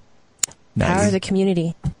cool. Nice. Power of the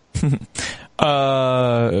community. We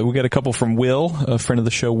got a couple from Will, a friend of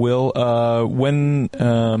the show, Will.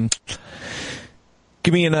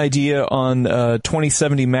 Give me an idea on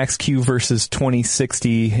 2070 Max-Q versus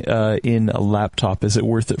 2060 in a laptop. Is it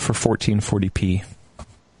worth it for 1440p?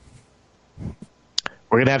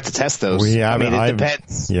 We're going to have to test those. It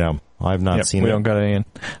depends. Yeah, I've not seen it. We don't got any in.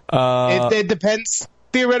 It depends.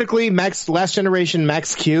 Theoretically, last generation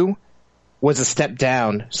Max-Q was a step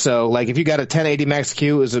down. So, like, if you got a 1080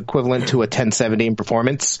 Max-Q, is equivalent to a 1070 in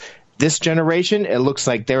performance. This generation, it looks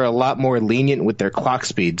like they're a lot more lenient with their clock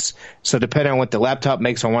speeds. So, depending on what the laptop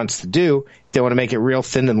makes or wants to do, if they want to make it real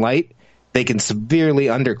thin and light, they can severely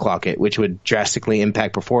underclock it, which would drastically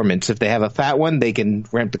impact performance. If they have a fat one, they can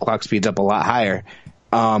ramp the clock speeds up a lot higher.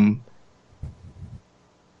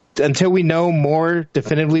 Until we know more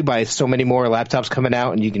definitively by so many more laptops coming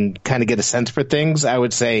out and you can kind of get a sense for things, I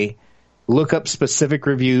would say look up specific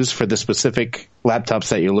reviews for the specific laptops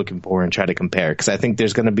that you're looking for and try to compare, because I think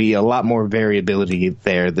there's going to be a lot more variability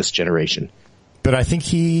there this generation. But I think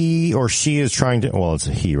he or she is trying to, well, it's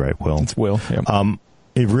a he, right, Will? It's Will, yeah.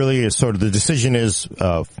 It really is sort of, the decision is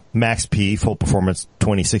Max P, full performance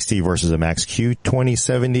 2060 versus a Max Q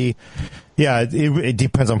 2070. Yeah, it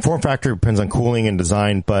depends on form factor, depends on cooling and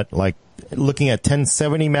design, but like looking at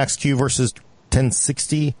 1070 Max Q versus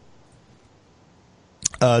 1060,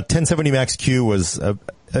 1070 Max Q was a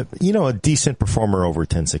decent performer over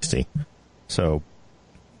 1060. So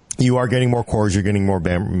you are getting more cores, you're getting more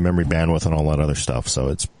memory bandwidth and all that other stuff. So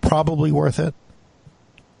it's probably worth it.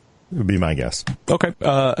 Would be my guess. Okay.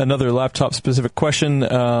 Another laptop specific question.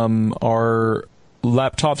 Are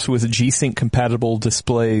laptops with G-Sync compatible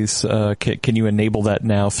displays, can you enable that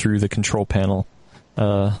now through the control panel?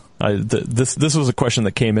 This was a question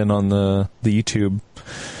that came in on the YouTube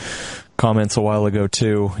comments a while ago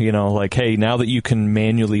too. Like, hey, now that you can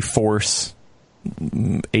manually force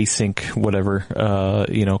async whatever,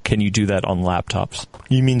 can you do that on laptops?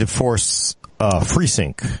 You mean to force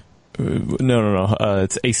FreeSync? No.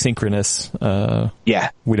 It's asynchronous. Yeah.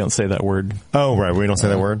 We don't say that word. Oh, right. We don't say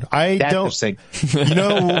that word. I don't.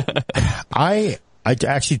 I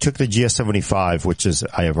actually took the GS75, which is,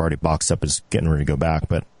 I have already boxed up, is getting ready to go back,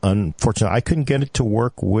 but unfortunately I couldn't get it to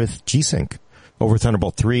work with G-Sync over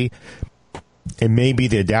Thunderbolt 3. It may be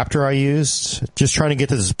the adapter I used. Just trying to get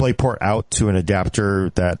the DisplayPort out to an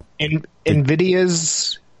adapter that...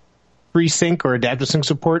 NVIDIA's FreeSync or adaptive sync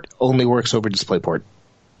support only works over DisplayPort.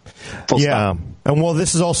 Full stop. And well,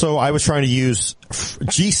 this is also, I was trying to use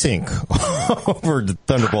G-Sync over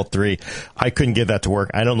Thunderbolt 3. I couldn't get that to work.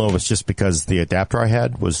 I don't know if it's just because the adapter I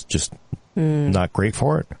had was just not great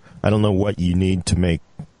for it. I don't know what you need to make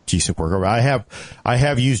G-Sync work over. I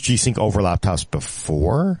have used G-Sync over laptops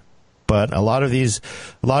before, but a lot of these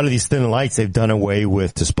thin lights, they've done away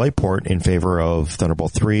with DisplayPort in favor of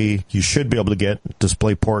Thunderbolt 3. You should be able to get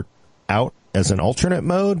DisplayPort out as an alternate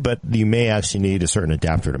mode, but you may actually need a certain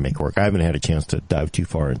adapter to make it work. I haven't had a chance to dive too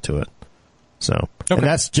far into it. So, and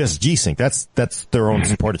that's just G-Sync. That's their own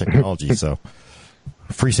supported technology. So,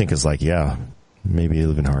 FreeSync is like, yeah, maybe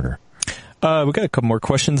even harder. We got a couple more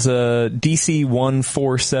questions.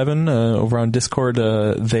 DC147 over on Discord.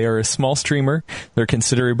 They are a small streamer. They're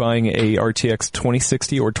considering buying a RTX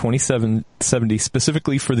 2060 or 2070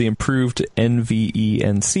 specifically for the improved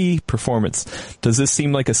NVENC performance. Does this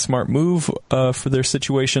seem like a smart move for their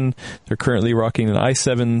situation? They're currently rocking an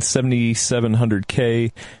i7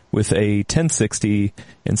 7700K with a 1060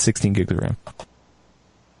 and 16 gigs of RAM.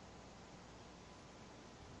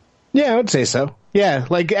 Yeah, I would say so. Yeah,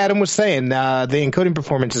 like Adam was saying, the encoding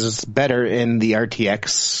performance is better in the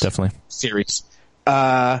RTX Definitely. series.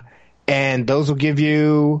 And those will give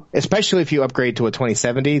you, especially if you upgrade to a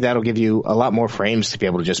 2070, that'll give you a lot more frames to be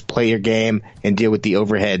able to just play your game and deal with the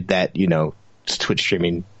overhead that, Twitch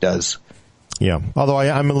streaming does. Yeah, although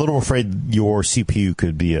I'm a little afraid your CPU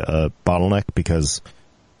could be a bottleneck because,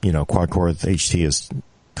 quad-core HT is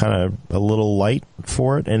kind of a little light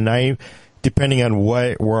for it. And depending on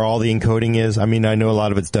where all the encoding is, I mean, I know a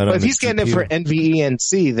lot of it's done on the if he's getting it for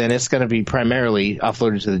NVENC, then it's going to be primarily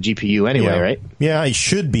offloaded to the GPU anyway, right? Yeah, it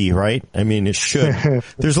should be, right? I mean, it should.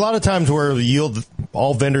 There's a lot of times where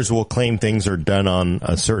all vendors will claim things are done on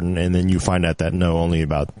a certain, and then you find out that no, only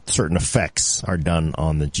about certain effects are done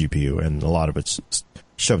on the GPU, and a lot of it's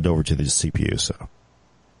shoved over to the CPU, so.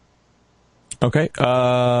 Okay,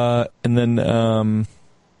 and then,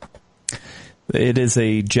 it is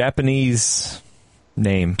a Japanese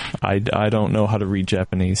name. I don't know how to read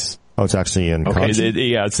Japanese. Oh, it's actually in kanji?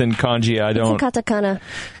 It's in kanji. It's in katakana.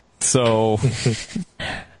 So,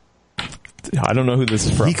 I don't know who this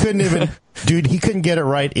is from. He couldn't get it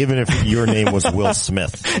right even if your name was Will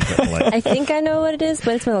Smith. I think I know what it is,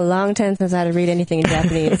 but it's been a long time since I had to read anything in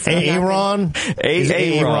Japanese. So Aaron?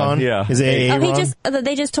 Aaron, yeah. Is it Aaron?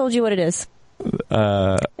 They just told you what it is.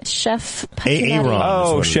 Chef Pachimari.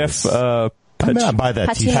 Oh, Chef, I'm not buy that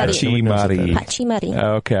Pachimari.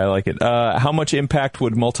 Okay, I like it. How much impact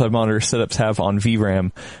would multi-monitor setups have on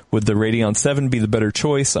VRAM? Would the Radeon 7 be the better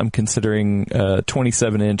choice? I'm considering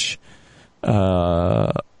 27-inch.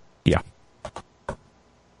 Yeah.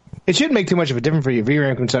 It shouldn't make too much of a difference for your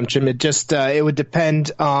VRAM consumption. It just it would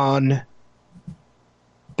depend on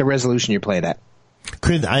the resolution you're playing at.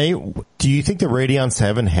 Do you think the Radeon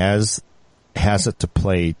 7 has it to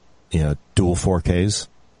play, dual 4Ks?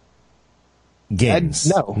 Games?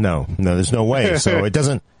 No, there's no way. So it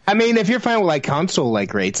doesn't. I mean, if you're fine with like console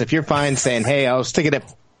like rates, if you're fine saying, "Hey, I'll stick it at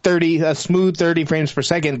a smooth 30 frames per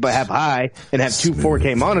second, but have high and have two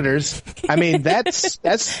 4K monitors," I mean, that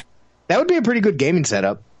would be a pretty good gaming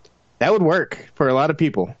setup. That would work for a lot of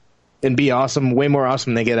people and be awesome, way more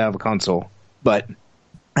awesome than they get out of a console. But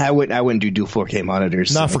I wouldn't do dual 4K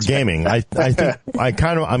monitors. Not for gaming. I think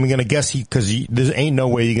I'm going to guess because there ain't no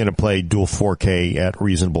way you're going to play dual 4K at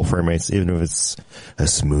reasonable frame rates, even if it's a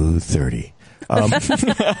smooth 30. Somebody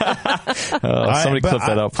clip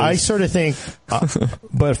that up, please. I sort of think,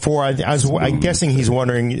 but I'm guessing he's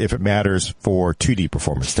wondering if it matters for 2D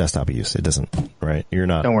performance, desktop use. It doesn't, right? You're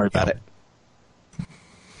not. Don't worry about it.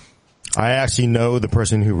 I actually know the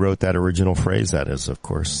person who wrote that original phrase. That is, of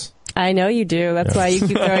course. I know you do. That's why you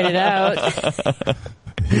keep throwing it out.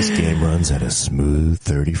 His game runs at a smooth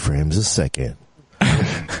 30 frames a second.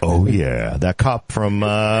 Oh, yeah. That cop from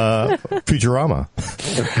Futurama.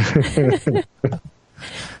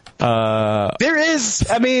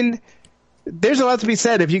 There's a lot to be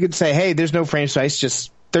said if you could say, hey, there's no frame space,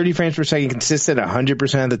 just 30 frames per second consistent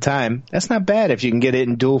 100% of the time. That's not bad if you can get it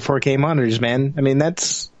in dual 4K monitors, man. I mean,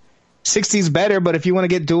 that's 60's better, but if you want to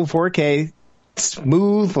get dual 4K,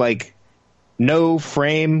 smooth, like no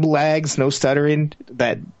frame lags, no stuttering,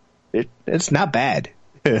 it's not bad.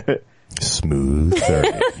 Smooth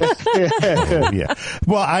 30. Yeah.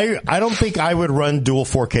 Well, I don't think I would run dual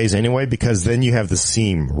 4Ks anyway, because then you have the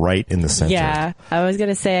seam right in the center. Yeah, I was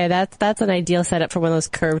gonna say that's an ideal setup for one of those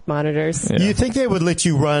curved monitors. Yeah. You think they would let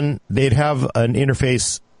you run? They'd have an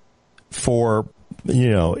interface for,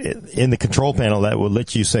 in the control panel that would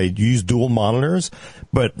let you say use dual monitors,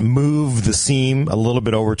 but move the seam a little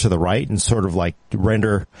bit over to the right and sort of like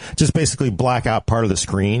render, just basically black out part of the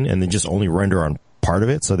screen and then just only render on part of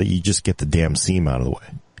it so that you just get the damn seam out of the way.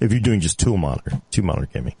 If you're doing just two monitor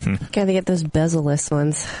gaming. Gotta get those bezel-less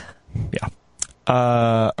ones. Yeah.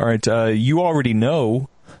 All right. You already know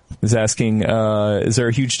is asking, is there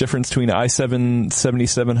a huge difference between the i7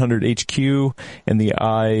 7700HQ and the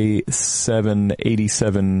i7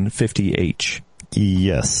 8750H?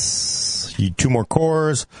 Yes. 2 more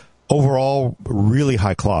cores. Overall, really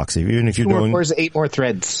high clocks. Even if you're 2 more doing cores, 8 more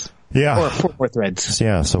threads. Yeah. Or 4 more threads.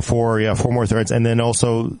 Yeah, so 4 more threads. And then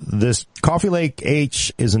also this Coffee Lake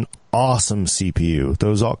H is an awesome CPU.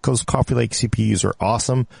 Those Coffee Lake CPUs are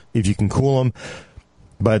awesome if you can cool them.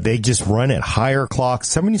 But they just run at higher clocks.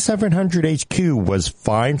 7700 HQ was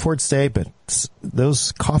fine for its day, but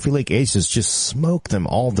those Coffee Lake H's just smoke them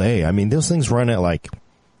all day. I mean, those things run at like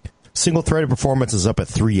single-threaded performance is up at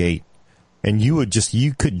 3.8. And you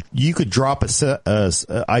could drop a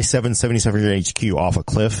i7 7700 HQ off a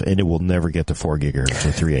cliff and it will never get to 4 gigahertz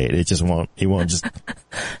or 3.8. It won't just.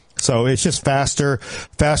 So it's just faster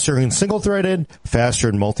in single-threaded, faster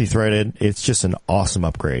in multi-threaded. It's just an awesome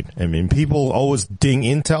upgrade. I mean, people always ding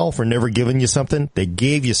Intel for never giving you something. They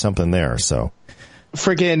gave you something there, so.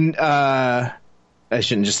 Friggin', I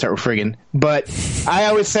shouldn't just start with friggin', but I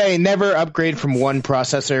always say never upgrade from one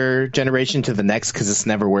processor generation to the next because it's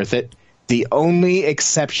never worth it. The only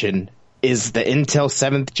exception is the Intel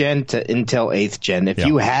 7th gen to Intel 8th gen. If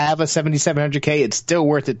you have a 7700K, it's still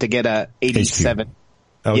worth it to get a 87. HQ.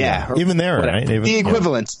 Oh, yeah. Even there, right? The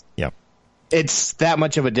equivalent. Yeah. It's that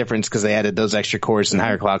much of a difference because they added those extra cores and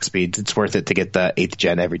higher clock speeds. It's worth it to get the 8th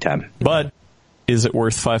gen every time. But is it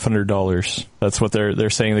worth $500? That's what they're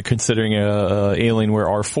saying. They're considering a Alienware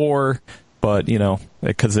R4, but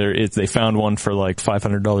because they found one for like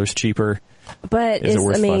 $500 cheaper. But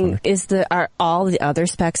are all the other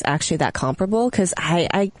specs actually that comparable? Because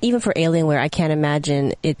I even for Alienware, I can't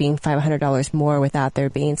imagine it being $500 more without there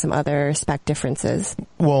being some other spec differences.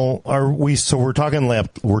 Well, we're talking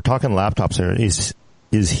laptops here.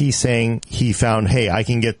 Is he saying he found, hey, I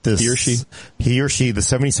can get this, he or she, the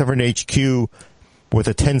 77 HQ with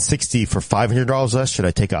a 1060 for $500 less? Should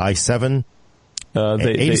I take an i7?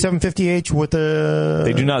 8750H with a...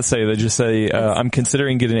 They do not say. They just say, I'm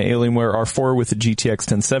considering getting an Alienware R4 with the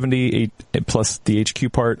GTX 1070 plus the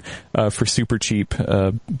HQ part for super cheap,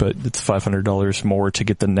 but it's $500 more to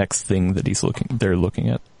get the next thing that they're looking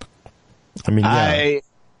at. I mean, yeah.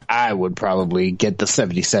 I would probably get the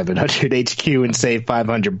 7700 HQ and save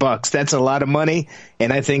 $500. That's a lot of money,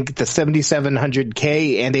 and I think the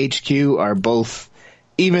 7700K and HQ are both,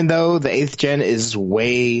 even though the 8th gen is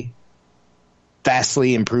way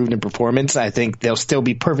vastly improved in performance, I think they'll still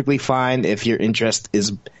be perfectly fine if your interest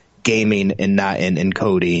is gaming and not in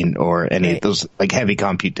encoding or any of those like heavy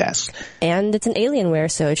compute tasks. And it's an Alienware,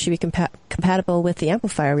 so it should be compatible with the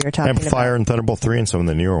amplifier we were talking about. Amplifier and Thunderbolt 3 and some of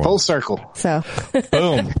the newer ones. Full circle. So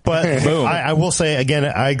boom. But boom. I will say again,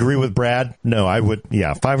 I agree with Brad. No, I would,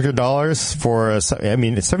 $500 for a, I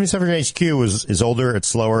mean, 77 HQ is older, it's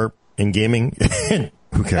slower in gaming.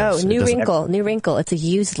 Who cares? Oh, new wrinkle. It's a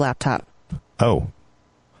used laptop. Oh.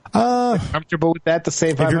 Comfortable with that to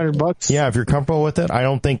save $500? Yeah, if you're comfortable with it, I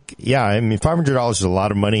don't think, I mean, $500 is a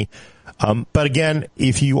lot of money. But again,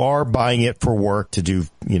 if you are buying it for work to do,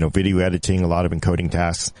 video editing, a lot of encoding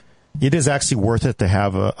tasks, it is actually worth it to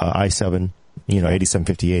have a i7,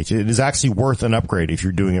 8750H. It is actually worth an upgrade if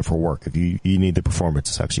you're doing it for work. If you need the performance,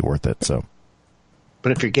 it's actually worth it. So,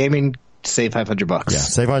 but if you're gaming, save $500. Yeah,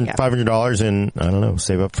 save on $500 and I don't know,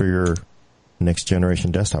 save up for your next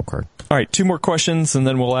generation desktop card. All right, 2 more questions and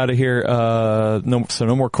then we'll out of here. No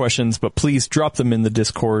more questions, but please drop them in the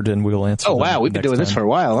Discord and we'll answer them. Oh wow, we've been doing this for a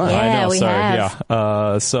while, huh? Yeah, I know, we have.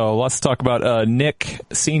 Yeah. So lots to talk about. Nick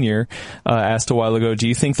Sr. Asked a while ago, do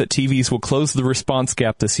you think that TVs will close the response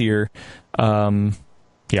gap this year? Yeah.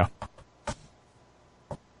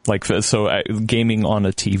 Like, so gaming on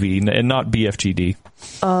a TV and not BFGD.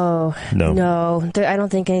 Oh, no. I don't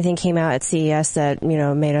think anything came out at CES that,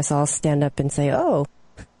 made us all stand up and say, oh.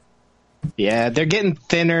 Yeah, they're getting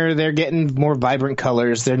thinner. They're getting more vibrant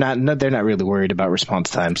colors. They're not really worried about response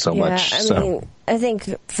time so much. I mean, I think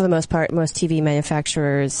for the most part, most TV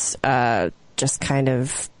manufacturers, just kind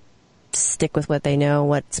of stick with what they know,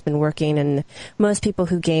 what's been working, and most people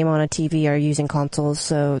who game on a TV are using consoles,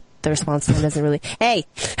 so the response time doesn't really... Hey!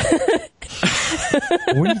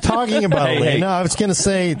 What are you talking about, Elena? I was going to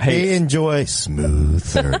say they enjoy smooth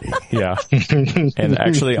 30. Yeah. And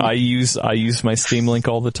actually, I use my Steam Link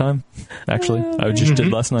all the time. Actually, I just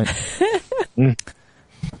did last night.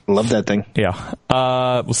 Love that thing. Yeah.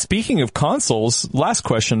 Well, speaking of consoles, last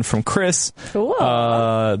question from Chris. Cool.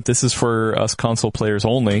 This is for us console players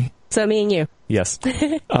only. So me and you. Yes.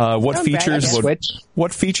 What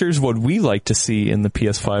features would we like to see in the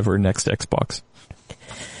PS5 or next Xbox?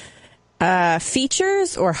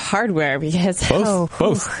 Features or hardware? Because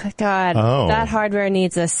both. That hardware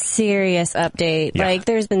needs a serious update. Yeah. Like,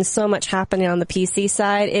 there's been so much happening on the PC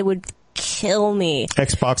side. It would kill me.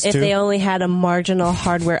 Xbox if too? they only had a marginal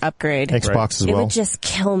hardware upgrade. Xbox as well. It would just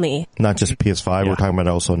kill me. Not just PS5. We're talking about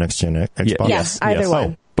also next gen Xbox. Yes, either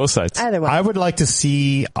one. Both sides. Either one. I would like to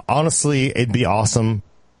see. Honestly, it'd be awesome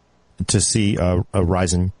to see a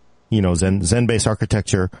Ryzen, Zen-based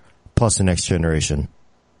architecture plus the next generation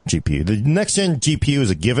GPU. The next gen GPU is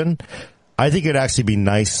a given. I think it'd actually be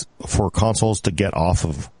nice for consoles to get off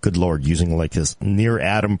of, good Lord, using like this near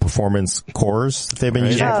atom performance cores that they've been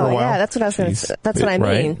using for a while. Yeah, that's what I was going to. That's what I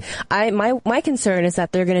mean. My concern is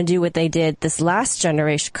that they're going to do what they did this last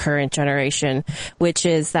generation, current generation, which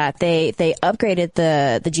is that they upgraded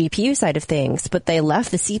the GPU side of things, but they left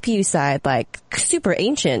the CPU side like super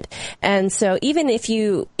ancient. And so even if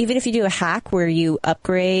you do a hack where you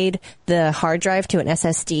upgrade the hard drive to an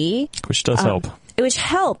SSD, which does help. Which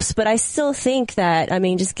helps, but I still think that,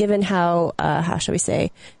 just given how shall we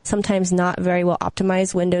say, sometimes not very well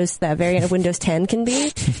optimized that variant of Windows 10 can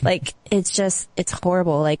be, like, it's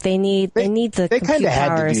horrible. Like, they need the compute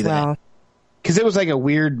power as well. Because it was like a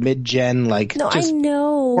weird mid-gen, like... No, I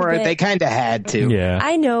know. Or they kind of had to. Yeah.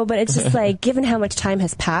 I know, but it's just like, given how much time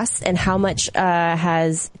has passed and how much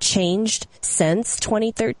has changed since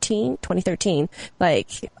 2013, like,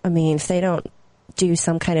 if they don't do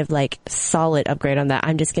some kind of like solid upgrade on that,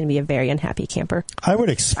 I'm just going to be a very unhappy camper. I would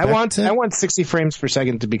expect I want 60 frames per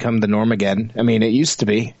second to become the norm again. It used to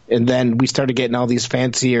be, and then we started getting all these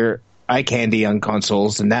fancier eye candy on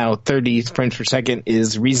consoles, and now 30 frames per second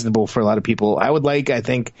is reasonable for a lot of people. I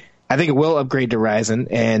think it will upgrade to Ryzen,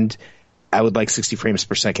 and I would like 60 frames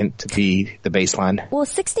per second to be the baseline. Well,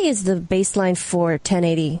 60 is the baseline for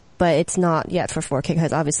 1080, but it's not yet for 4K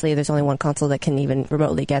because obviously there's only one console that can even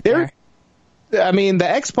remotely get there. The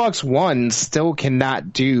Xbox One still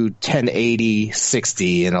cannot do 1080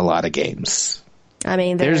 60 in a lot of games.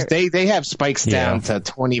 They have spikes down to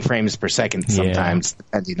 20 frames per second sometimes,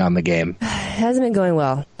 depending on the game. It hasn't been going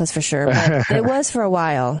well, that's for sure. But it was for a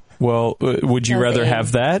while. Well, would you rather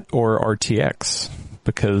have that or RTX?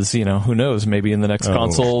 Because, who knows, maybe in the next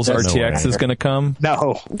consoles, RTX is going to come.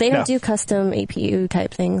 No. They don't do custom APU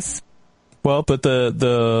type things. Well, but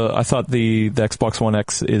I thought the Xbox One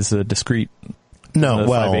X is a discrete. No,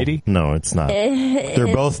 580? No, it's not.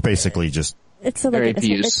 They're both basically just. It's more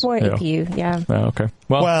APU, yeah. Oh, okay.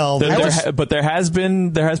 Well, but there has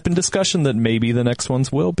been discussion that maybe the next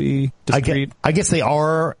ones will be discrete. I guess they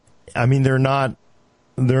are. They're not.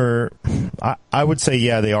 I would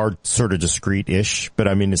say, they are sort of discrete-ish, but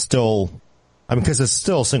it's still. Because it's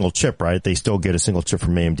still a single chip, right? They still get a single chip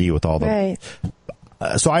from AMD with all the. Right.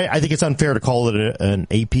 So I think it's unfair to call it an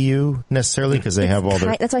APU necessarily because they have all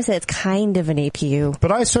their... That's why I said it's kind of an APU.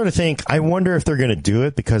 But I sort of think, I wonder if they're going to do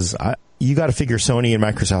it because you got to figure Sony and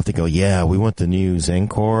Microsoft, they go, yeah, we want the new Zen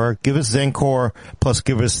Core. Give us Zen Core plus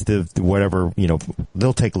give us the whatever,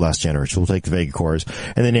 they'll take the last generation. We'll take the Vega cores.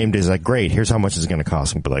 And then AMD is like, great, here's how much it's going to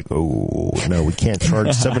cost. And be like, oh, no, we can't charge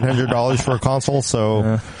 $700 for a console.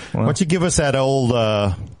 So why don't you give us that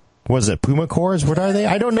old... what is it, Puma cores? What are they?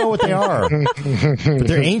 I don't know what they are. But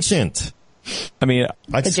they're ancient.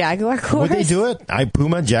 The Jaguar cores? Would they do it?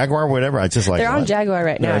 Puma, Jaguar, whatever. I just like They're on Jaguar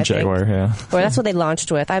right now, They're on Jaguar, yeah. Well, that's what they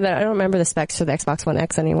launched with. I don't remember the specs for the Xbox One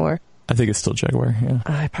X anymore. I think it's still Jaguar,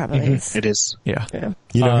 yeah. It probably is. It is. Yeah.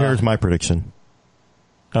 Here's my prediction.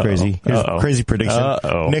 Crazy. Here's a crazy prediction.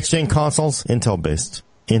 Next gen consoles, Intel based.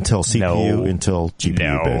 Intel CPU, Intel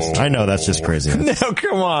GPU based. I know that's just crazy. No,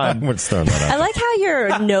 come on. I'm just throwing that out. I like how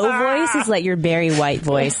your no voice is like your Barry White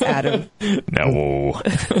voice, Adam. No.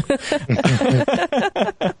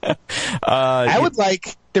 I would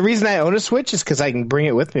like, the reason I own a Switch is because I can bring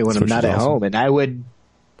it with me when I'm not at home, and I would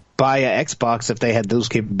buy an Xbox if they had those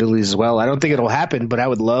capabilities as well. I don't think it'll happen, but I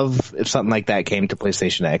would love if something like that came to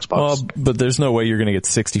PlayStation and Xbox. Well, but there's no way you're going to get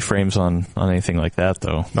 60 frames on anything like that,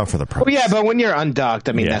 though. Not for the price. Well, yeah, but when you're undocked,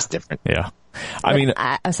 that's different. Yeah.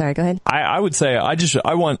 I'm sorry, go ahead. I would say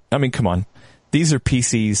come on. These are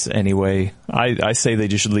PCs anyway. I say they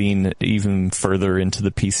just lean even further into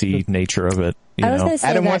the PC nature of it.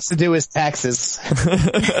 Adam wants to do his taxes.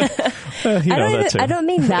 I don't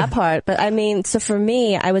mean that part, but so for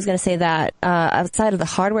me, I was going to say that outside of the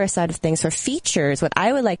hardware side of things, for features, what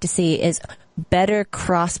I would like to see is better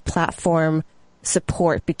cross-platform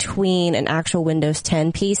support between an actual Windows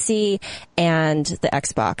 10 PC and the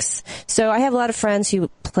Xbox. So I have a lot of friends who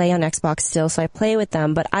play on Xbox still, so I play with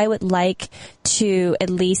them, but I would like to, at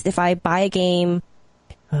least if I buy a game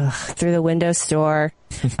through the Windows Store,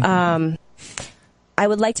 I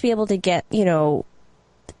would like to be able to get, the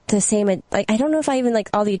same, I don't know if I even like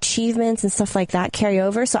all the achievements and stuff like that carry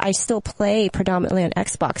over, so I still play predominantly on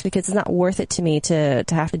Xbox because it's not worth it to me to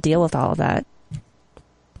have to deal with all of that.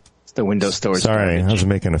 The Windows Store. Sorry, I was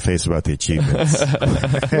making a face about the achievements.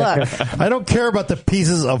 Look, I don't care about the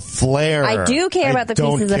pieces of flair. I do care about the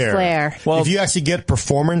pieces of flair. Well, if you actually get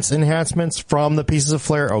performance enhancements from the pieces of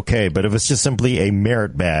flair, okay. But if it's just simply a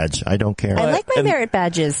merit badge, I don't care. I like my merit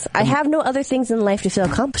badges. I have no other things in life to feel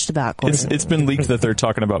accomplished about. It's been leaked that they're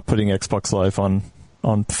talking about putting Xbox Live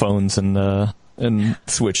on phones and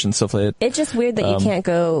Switch and stuff like that. It's just weird that you can't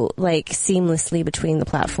go like seamlessly between the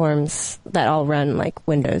platforms that all run like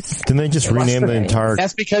Windows. Can they just rename the entire?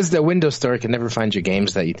 That's because the Windows Store can never find your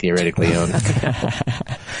games that you theoretically own.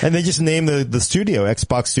 And they just name the studio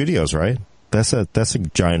Xbox Studios, right? That's a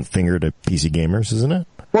giant finger to PC gamers, isn't it?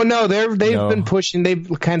 Well, no, they've been pushing. They've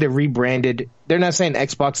kind of rebranded. They're not saying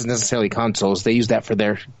Xbox is necessarily consoles. They use that for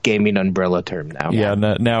their gaming umbrella term now. Yeah,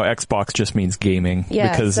 now Xbox just means gaming. Yeah,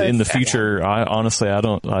 because so in the future, I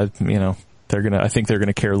think they're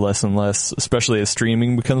gonna care less and less, especially as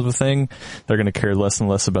streaming becomes a thing. They're gonna care less and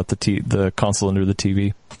less about the console under the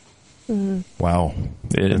TV. Wow.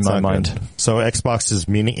 In my mind. Good. So Xbox is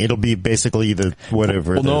meaning it'll be basically the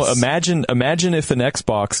whatever. Well, no, imagine if an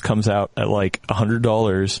Xbox comes out at like $100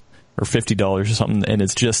 or $50 or something, and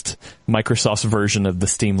it's just Microsoft's version of the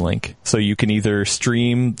Steam Link. So you can either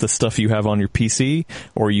stream the stuff you have on your PC,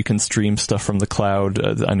 or you can stream stuff from the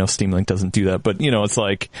cloud. I know Steam Link doesn't do that, but it's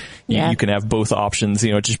like you can have both options.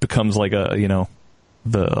 It just becomes like a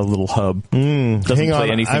little hub. Hang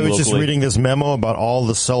on, I was just locally. reading this memo about all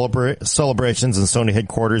the celebrations in Sony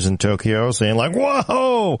headquarters in Tokyo, saying like,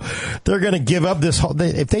 "Whoa, they're going to give up this whole."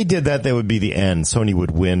 If they did that, that would be the end. Sony would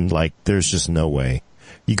win. Like, there's just no way.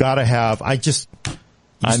 You got to have. I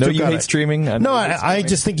know you hate streaming. I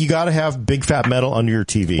just think you got to have big fat metal under your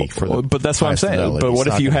TV. But that's what I'm saying. Fidelity. But what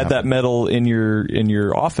It's if you not had gonna that metal in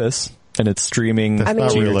your office? And it's streaming That's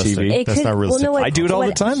not to your realistic. TV. That's not realistic. I do it all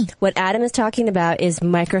the time. What Adam is talking about is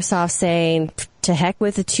Microsoft saying, to heck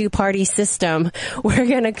with the two-party system. We're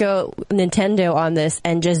going to go Nintendo on this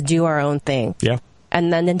and just do our own thing. Yeah.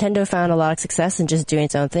 And then Nintendo found a lot of success in just doing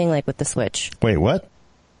its own thing, like with the Switch. Wait, what?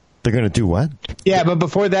 They're going to do what? Yeah, but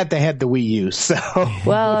before that, they had the Wii U, so...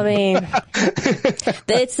 Well, I mean,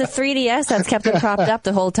 it's the 3DS that's kept them propped up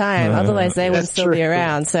the whole time. Otherwise, they would still be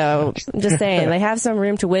around. So, I'm just saying, they have some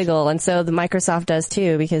room to wiggle, and so the Microsoft does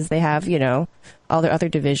too, because they have, all their other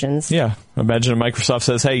divisions. Yeah. Imagine Microsoft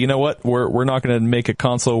says, hey, you know what? We're not going to make a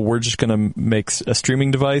console. We're just going to make a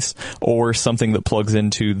streaming device or something that plugs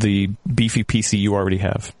into the beefy PC you already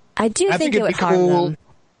have. I think it would harm them.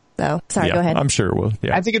 Sorry, go ahead. I'm sure it will.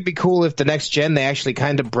 Yeah. I think it'd be cool if the next gen they actually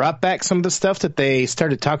kind of brought back some of the stuff that they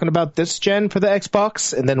started talking about this gen for the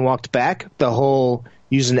Xbox and then walked back. The whole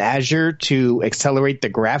using Azure to accelerate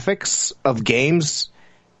the graphics of games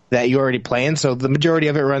that you're already playing. So the majority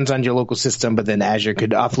of it runs on your local system, but then Azure could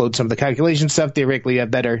offload some of the calculation stuff. Theoretically, you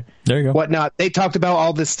have better there you go. whatnot. They talked about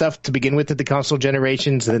all this stuff to begin with at the console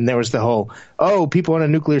generations, and then there was the whole, people on a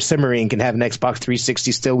nuclear submarine can have an Xbox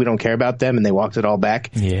 360 still. We don't care about them, and they walked it all back.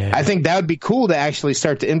 Yeah. I think that would be cool to actually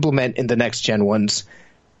start to implement in the next gen ones.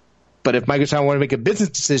 But if Microsoft want to make a business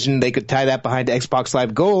decision, they could tie that behind Xbox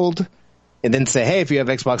Live Gold and then say, hey, if you have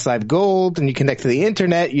Xbox Live Gold and you connect to the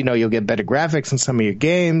internet, you'll get better graphics in some of your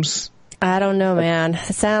games. I don't know, man.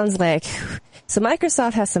 It sounds like... So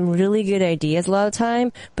Microsoft has some really good ideas a lot of the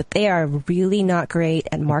time, but they are really not great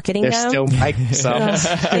at marketing They're them. still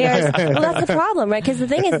Microsoft. Well, that's the problem, right? Because the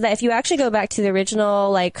thing is that if you actually go back to the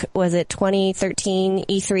original, was it 2013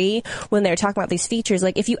 E3, when they were talking about these features,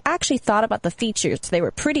 if you actually thought about the features, they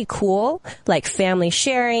were pretty cool, like family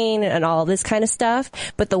sharing and all this kind of stuff,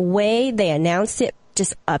 but the way they announced it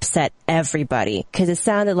just upset everybody because it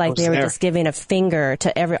sounded like they were just giving a finger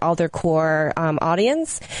to all their core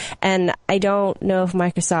audience, and I don't know if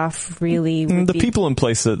Microsoft really people in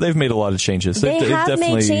place they've made a lot of changes. They have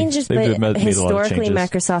made changes, but historically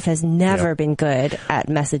Microsoft has never been good at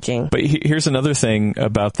messaging. But here's another thing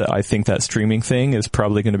about that. I think that streaming thing is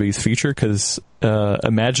probably going to be the future because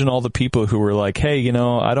imagine all the people who were like, hey,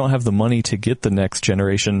 I don't have the money to get the next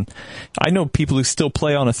generation. I know people who still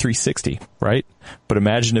play on a 360, right? But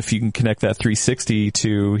imagine if you can connect that 360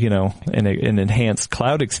 to, an enhanced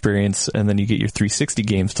cloud experience, and then you get your 360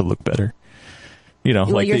 games to look better. Your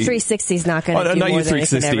 360 is not going to do not more your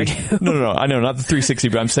 360. Than it can ever do. No, I know, not the 360,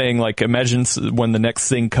 but I'm saying, imagine when the next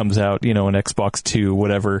thing comes out, an Xbox 2,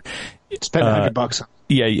 whatever. Spend $100.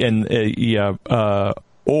 Yeah, and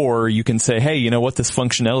or you can say, hey, you know what? This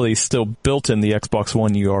functionality is still built in the Xbox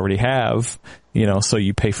One you already have, so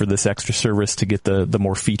you pay for this extra service to get the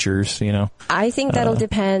more features, I think that'll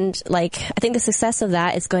depend, I think the success of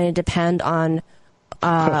that is going to depend on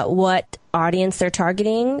what audience they're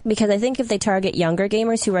targeting, because I think if they target younger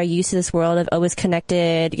gamers who are used to this world of always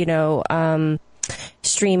connected,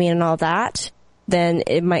 streaming and all that, then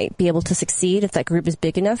it might be able to succeed if that group is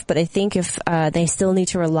big enough. But I think if they still need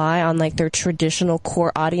to rely on like their traditional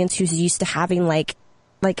core audience who's used to having like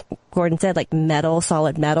Gordon said, like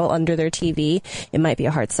solid metal under their TV, it might be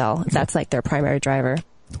a hard sell. If that's like their primary driver.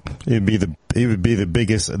 It would be the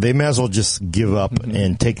biggest. They may as well just give up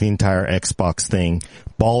and take the entire Xbox thing,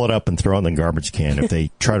 ball it up, and throw it in the garbage can. If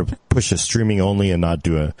they try to push a streaming only and not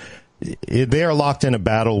do they are locked in a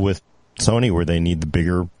battle with Sony where they need the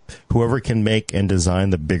bigger. Whoever can make and design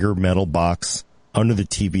the bigger metal box under the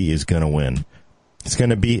TV is going to win. It's going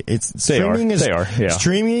to be.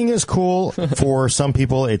 Streaming is cool for some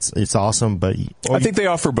people. It's awesome, but I think they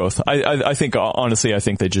offer both. I think honestly, I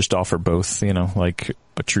think they just offer both.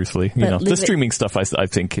 But truthfully, the streaming stuff I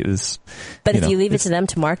think is. But if you leave it to them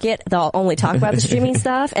to market, they'll only talk about the streaming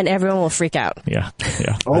stuff, and everyone will freak out. Yeah.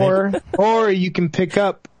 Or you can pick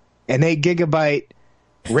up an 8 gigabyte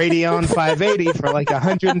Radeon 580 for like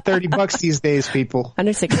 $130 these days, people.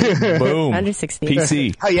 160. Boom. 160.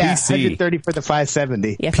 PC. Oh yeah, PC. 130 for the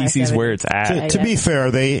 570. Yeah, PC's where it's at. To be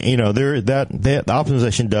fair, the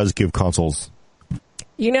optimization does give consoles.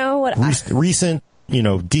 You know what? Recent,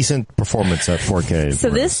 decent performance at 4K.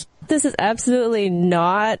 So this is absolutely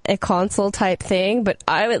not a console type thing, but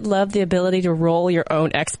I would love the ability to roll your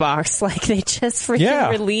own Xbox. Like they just freaking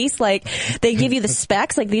release, like they give you the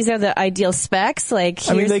specs, like these are the ideal specs, like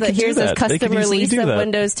here's a custom release of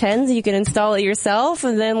Windows 10 so you can install it yourself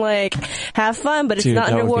and then like have fun, but it's not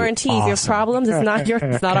under warranty. Awesome. If you have problems,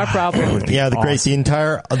 it's not our problem. Yeah,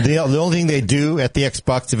 the only thing they do at the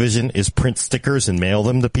Xbox division is print stickers and mail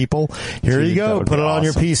them to people. Here you go, put it on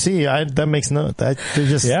your PC.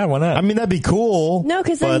 Why not? I mean, that'd be cool. No,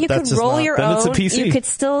 because then you could roll your own. It's a PC. You could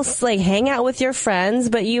still like hang out with your friends,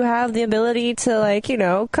 but you have the ability to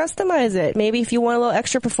customize it. Maybe if you want a little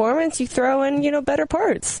extra performance, you throw in better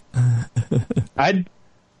parts. I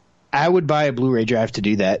would buy a Blu-ray drive to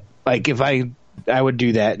do that. Like if I would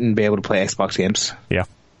do that and be able to play Xbox games. Yeah.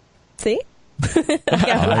 See?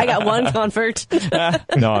 I got one convert.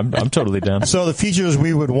 No, I'm totally down. So the features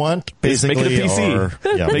we would want basically make it a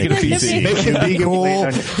PC. Make it a PC. Make it be cool.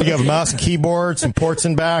 You have a mouse and keyboard, some ports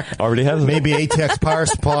in back. Already has maybe ATX power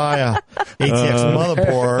supply, ATX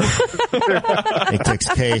motherboard,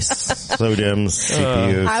 ATX case, SODIMMs,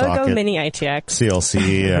 CPU, I would socket, go mini ITX,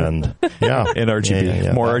 CLC, and RGB.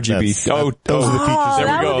 Yeah. More RGB. Those are the features. There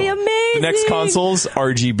we that go. would be amazing. The next console's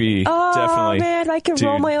RGB. Oh, definitely. Man, I can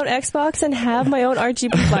roll my own Xbox and have my own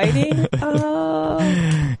RGB lighting. Oh.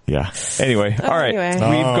 Yeah. Anyway, all right. We've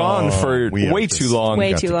gone for way too long.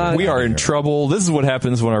 Way too long. We are in trouble. This is what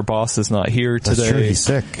happens when our boss is not here today. That's true. He's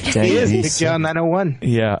sick. He is. Big John 901.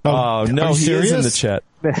 Yeah. Oh, no, he is in the chat.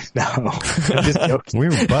 No, I'm just joking. We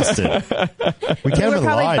were busted. We can't even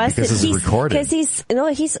lie because this is recorded. Because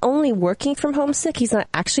he's only working from home sick. He's not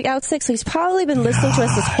actually out sick, so he's probably been listening to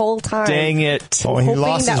us this whole time. Dang it! Oh, he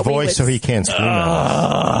lost his voice, so he can't scream.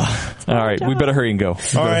 All right, we better hurry and go.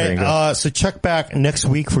 All right, so check back next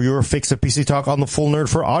week for your fix of PC Talk on the Full Nerd.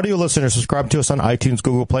 For audio listeners, subscribe to us on iTunes,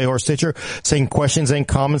 Google Play, or Stitcher. Send questions and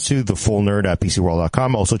comments to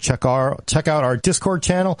thefullnerd@PCWorld.com. Also check out our Discord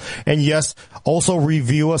channel, and yes, also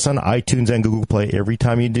review us on iTunes and Google Play. Every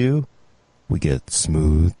time you do, we get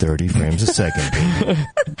smooth 30 frames a second.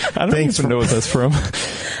 I don't even know what that's from.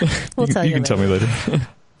 We'll tell you. You can tell me later.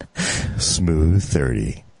 Smooth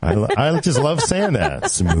 30. I just love saying that.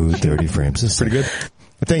 Smooth 30 frames a second. Pretty good.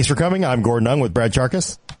 Thanks for coming. I'm Gordon Ung with Brad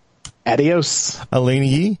Charkis. Adios. Elena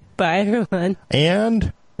Yee. Bye, everyone.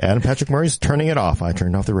 And Adam Patrick Murray's turning it off. I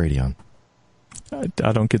turned off the Radeon.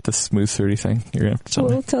 I don't get the smooth 30 thing. You're going to have to tell me.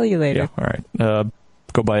 We'll tell you later. Yeah, all right.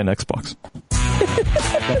 Go buy an Xbox.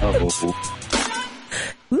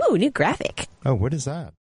 Ooh, new graphic. Oh, what is that?